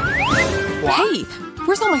 Hey,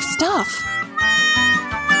 where's all my stuff?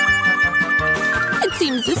 It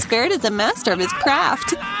seems this ferret is a master of his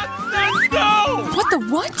craft. No! What the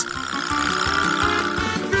what?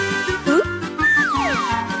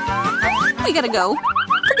 We gotta go.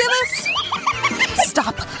 Forgive us.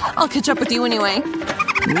 Stop. I'll catch up with you anyway.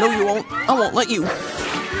 No, you won't. I won't let you.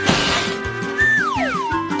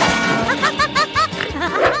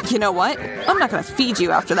 You know what? I'm not gonna feed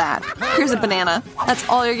you after that. Here's a banana. That's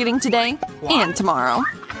all you're getting today and tomorrow.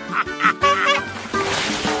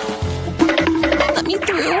 Let me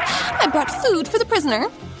through. I brought food for the prisoner.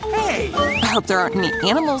 Hey! I hope there aren't any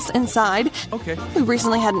animals inside. Okay. We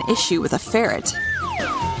recently had an issue with a ferret.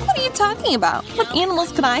 What are you talking about? What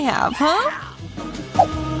animals could I have, huh?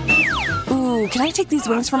 Ooh, can I take these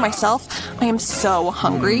wings for myself? I am so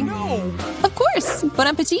hungry. Of course. Bon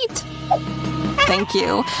appetit. Thank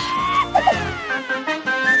you.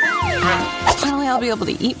 Finally, I'll be able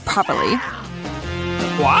to eat properly.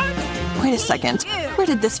 What? Wait a second. Where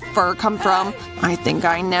did this fur come from? I think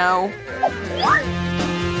I know.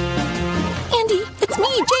 Andy, it's me,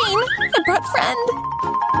 Jane. I brought friend.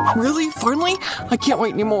 Really? Finally? I can't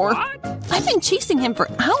wait anymore. I've been chasing him for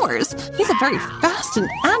hours. He's a very fast and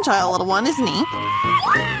agile little one, isn't he?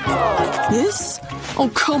 This? Oh,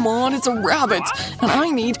 come on. It's a rabbit. And I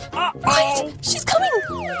need... Wait, she's coming.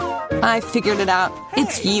 I figured it out.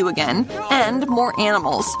 It's you again. And more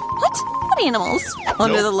animals. What? What animals?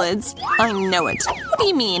 Under the lids. I know it. What do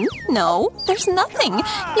you mean? No, there's nothing.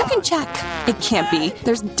 You can check. It can't be.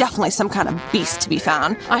 There's definitely some kind of beast to be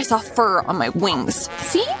found. I saw fur on my wings.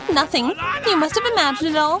 See? Nothing. You must have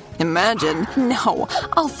imagined it all. Imagine. No,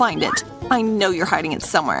 I'll find it. I know you're hiding it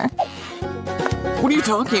somewhere. What are you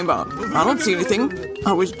talking about? I don't see anything.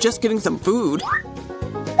 I was just getting some food.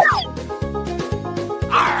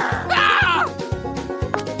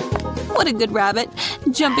 What a good rabbit.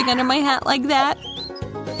 Jumping under my hat like that.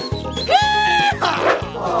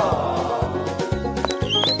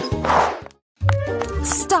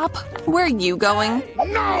 Stop. Where are you going?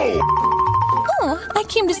 No! Oh, I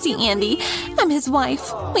came to see Andy. I'm his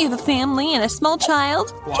wife. We have a family and a small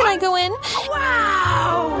child. Can I go in?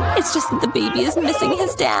 Wow! It's just that the baby is missing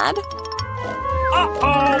his dad.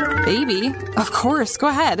 Uh-oh! Baby? Of course, go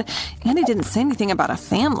ahead. Andy didn't say anything about a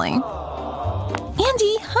family.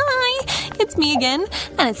 Andy, hi! It's me again,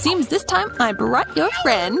 and it seems this time I brought your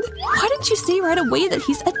friend. Why didn't you say right away that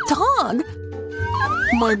he's a dog?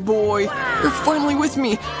 My boy. You're finally with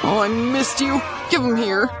me. Oh, I missed you. Give him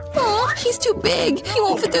here. Oh, he's too big. He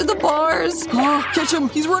won't fit through the bars. Oh, catch him.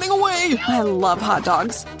 He's running away. I love hot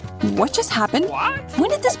dogs. What just happened? What? When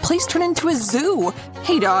did this place turn into a zoo?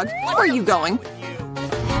 Hey, dog, where are you going?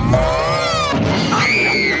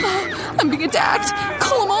 I'm being attacked.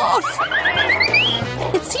 Call him off.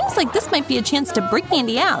 It seems like this might be a chance to break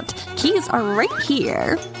Andy out. Keys are right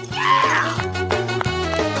here.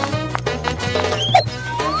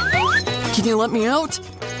 Can you let me out?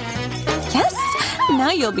 Yes.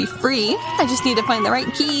 Now you'll be free. I just need to find the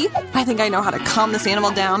right key. I think I know how to calm this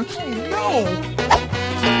animal down. No!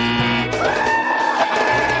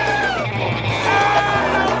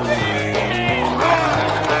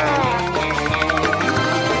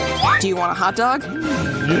 Do you want a hot dog?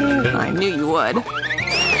 I knew you would.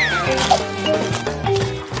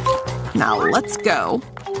 Now let's go.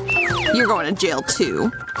 You're going to jail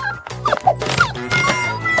too.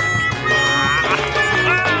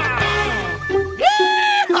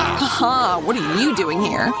 Haha, what are you doing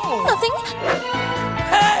here? Nothing.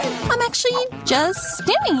 I'm actually just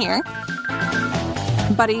standing here.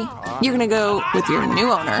 Buddy, you're gonna go with your new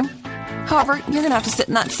owner. However, you're gonna have to sit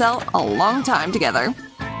in that cell a long time together.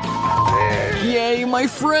 Yay, my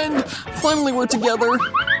friend. Finally, we're together.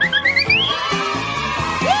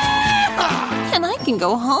 And I can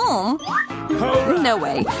go home. No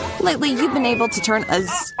way. Lately, you've been able to turn a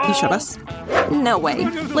You showed us? No way.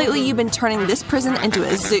 Lately, you've been turning this prison into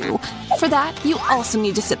a zoo. For that, you also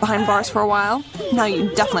need to sit behind bars for a while. Now you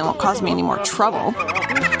definitely won't cause me any more trouble.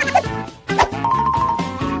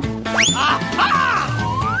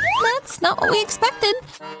 That's not what we expected.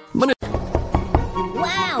 Wow,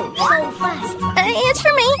 so fast. It's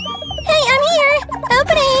for me. Hey, I'm here.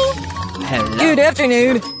 Opening. Hello. Good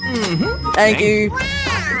afternoon. Thank you.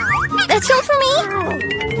 That's all for me.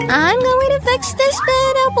 I'm going to fix this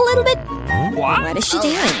bed up a little bit. What is she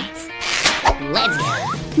doing? Let's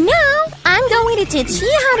go. Now, I'm going to teach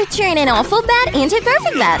you how to turn an awful bed into a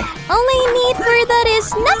perfect bed. Only need for that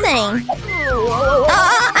is nothing.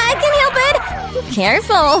 I can help it.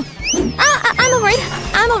 Careful. I'm alright.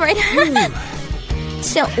 I'm alright.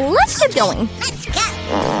 So, let's get going. Let's go.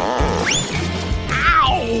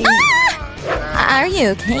 Are you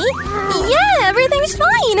okay? Yeah, everything's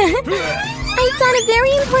fine. I found a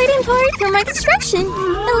very important part for my construction. A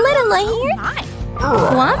little light here.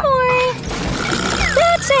 One more.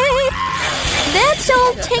 That's it. That's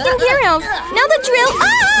all taken care of. Now the drill.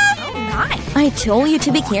 I told you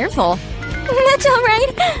to be careful. That's all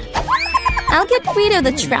right. I'll get rid of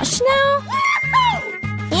the trash now.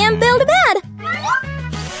 And build a bed.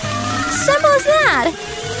 Simple as that.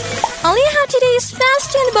 All you have to do is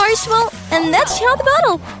fasten the bar swell, and that's how the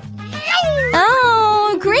bottle.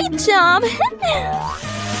 Oh, great job.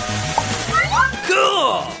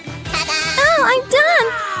 Cool. Oh, I'm done.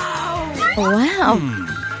 Wow.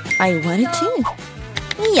 I want it too.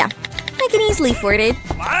 Yeah, I can easily afford it.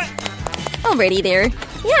 What? Already there.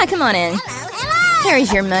 Yeah, come on in.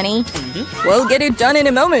 Here's your money. We'll get it done in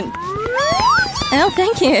a moment. Oh,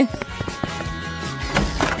 thank you.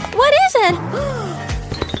 What is it?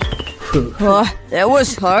 Oh, that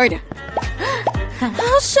was hard.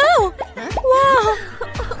 How so? Wow.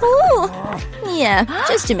 Cool. Yeah,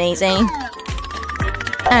 just amazing.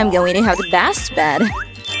 I'm going to have the best bed.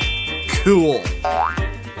 Cool.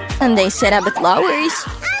 And they set up the flowers.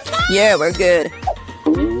 Yeah, we're good.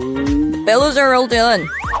 Pillows are all done.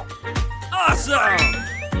 Awesome.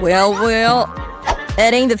 Well.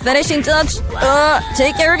 Adding the finishing touch.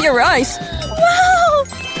 Take care of your eyes. Wow.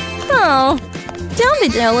 Oh, don't be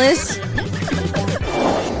jealous.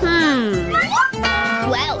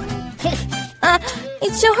 Well.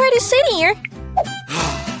 It's so hard to sit here.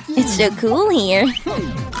 It's so cool here.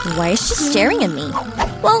 Why is she staring at me?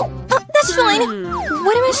 Well, that's fine.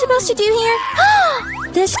 What am I supposed to do here?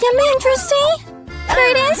 This can be interesting. There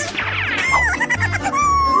it is.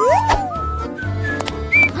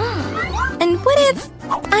 And what if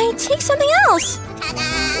I take something else?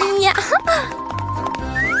 Yeah.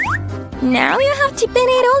 Now you have to pin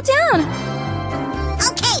it all down.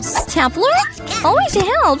 Okay. Stapler? Always a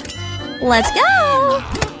help. Let's go.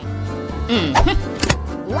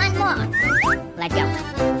 One more. Let's go.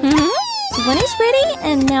 One is ready,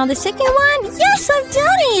 and now the second one. Yes, I've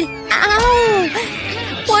done it. Ow.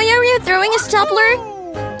 Why are you throwing a stapler?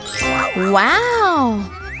 Wow.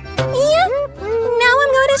 Yep. Now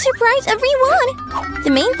I'm going to surprise everyone.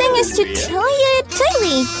 The main thing is to tie it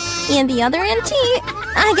tightly. And the other end too.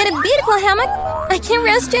 I got a beautiful hammock. I can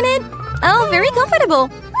rest in it. Oh, very comfortable.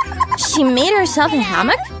 She made herself a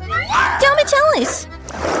hammock? Don't be jealous.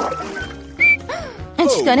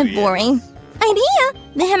 It's kind of boring. Idea!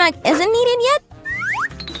 The hammock isn't needed yet.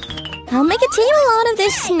 I'll make a table out of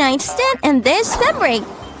this nightstand and this fabric.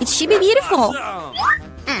 It should be beautiful. Now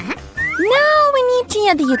we need to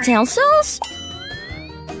add the utensils.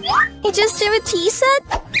 You just do a tea set?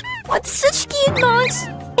 What such cute mugs!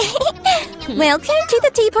 Welcome to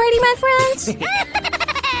the tea party, my friends!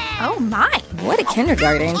 Oh my! What a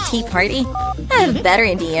kindergarten tea party. I have a better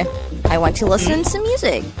idea. I want to listen to some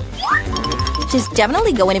music. She's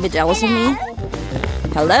definitely going to be jealous of me.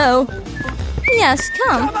 Hello? Yes,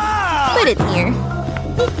 come. Put it here.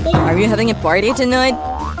 Are you having a party tonight?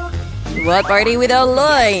 What party without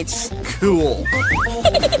lights? Cool.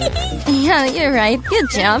 Yeah, you're right. Good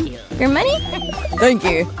job. Your money? Thank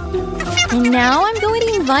you. And now I'm going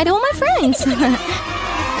to invite all my friends.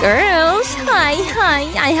 Girls, hi.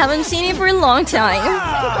 I haven't seen you for a long time.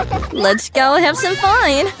 Let's go have some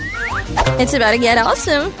fun. It's about to get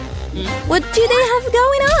awesome. What do they have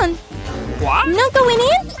going on? What? Not going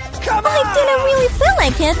in? Come on. I didn't really feel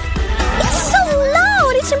like it. It's so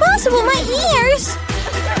loud. It's impossible. My ears.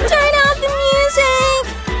 Turn off the music.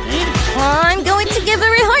 I'm going to give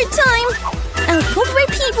her a hard time. I'll call the right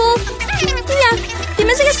people. Yeah, the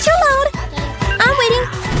music is too loud. I'm waiting.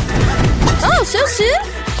 Oh, so soon?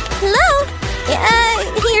 Hello?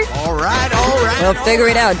 Here. All right. We'll figure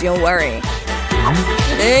it out, don't worry.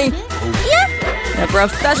 Hey. Yeah? The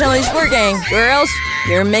professional is working. Girls,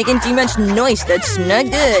 you're making too much noise. That's not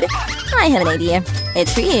good. I have an idea.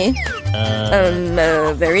 It's for you.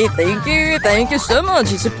 Very thank you. Thank you so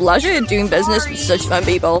much. It's a pleasure doing business with such fun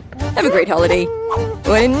people. Have a great holiday.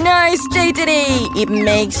 What a nice day today. It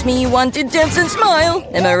makes me want to dance and smile.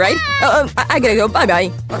 Am I right? I gotta go.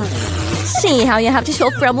 Bye-bye. See how you have to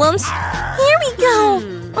solve problems? Here we go.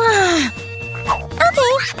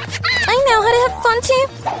 Okay. I know how to have fun too.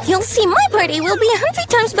 You'll see my party will be 100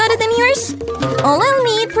 times better than yours. All I'll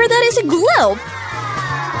need for that is a globe.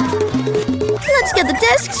 Let's get the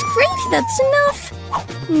desks. Great, that's enough.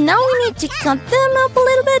 Now we need to cut them up a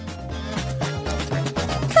little bit.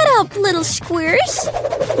 Cut up little squares.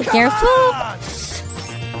 Be careful.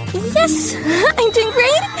 Yes, I'm doing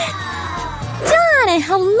great. Done! I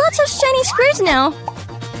have lots of shiny squares now.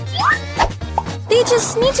 They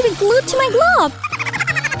just need to be glued to my globe.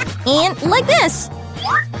 And like this.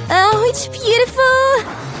 Oh, it's beautiful.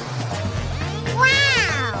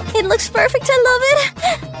 Wow! It looks perfect. I love it.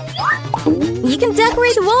 You can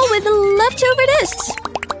decorate the wall with the leftover discs.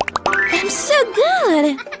 I'm so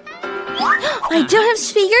good. I don't have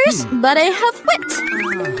speakers, but I have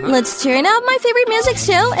wit. Let's turn up my favorite music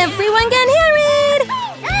so everyone can hear it.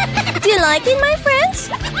 Do you like it, my friends?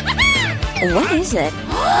 What is it?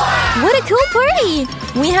 What a cool party!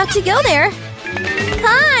 We have to go there.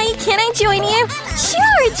 Hi, can I join you?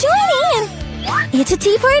 Sure, join in. It's a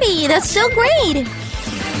tea party. That's so great.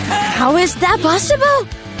 How is that possible?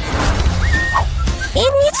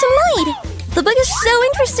 It needs some light. The book is so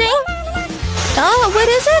interesting. Oh, what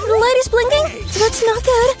is it? The light is blinking? That's not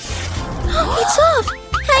good. It's off.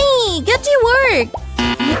 Hey, get to work.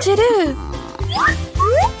 What to do?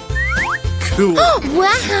 Cool.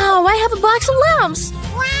 Wow, I have a box of lamps.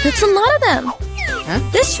 That's a lot of them.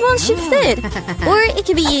 This one should fit. Or it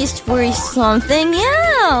can be used for something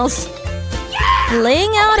else.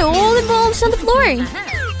 Laying out all the bulbs on the floor.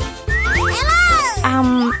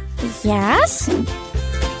 Yes?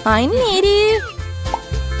 I need you.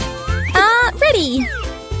 Ready.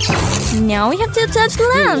 Now we have to attach the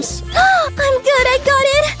lamps. I'm good, I got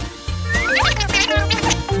it.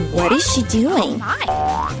 What is she doing?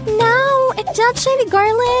 Now attaching the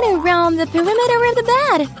garland around the perimeter of the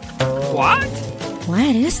bed. What?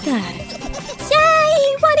 What is that?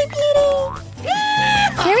 Yay! What a beauty!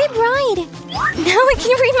 Very bright. Now I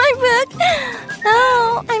can read my book.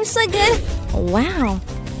 Oh, I'm so good. Wow.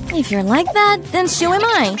 If you're like that, then so am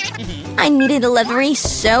I. I need a delivery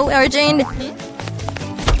so urgent.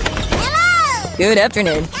 Hello! Good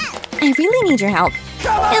afternoon. I really need your help.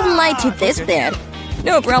 Add light to this bed.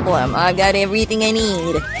 No problem. I got everything I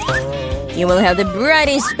need. You will have the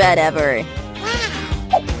brightest bed ever.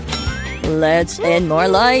 Let's add more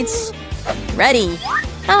lights. Ready.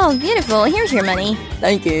 Oh, beautiful. Here's your money.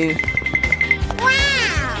 Thank you.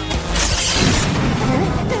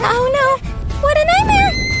 Oh no! What a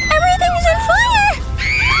nightmare! Everything's on fire!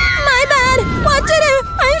 My bad! What to do?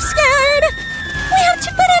 I'm scared! We have to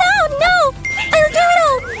put it out! No! I'll do it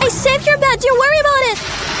all! I saved your bed! Don't worry about it!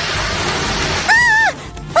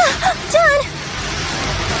 Done!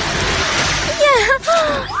 Yeah!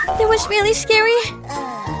 That was really scary.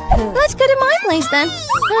 Let's go to my place then.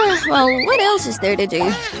 Well, what else is there to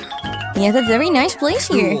do? We have a very nice place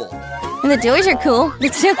here. And the doors are cool.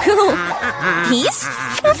 It's so cool. Peace?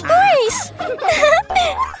 Of course!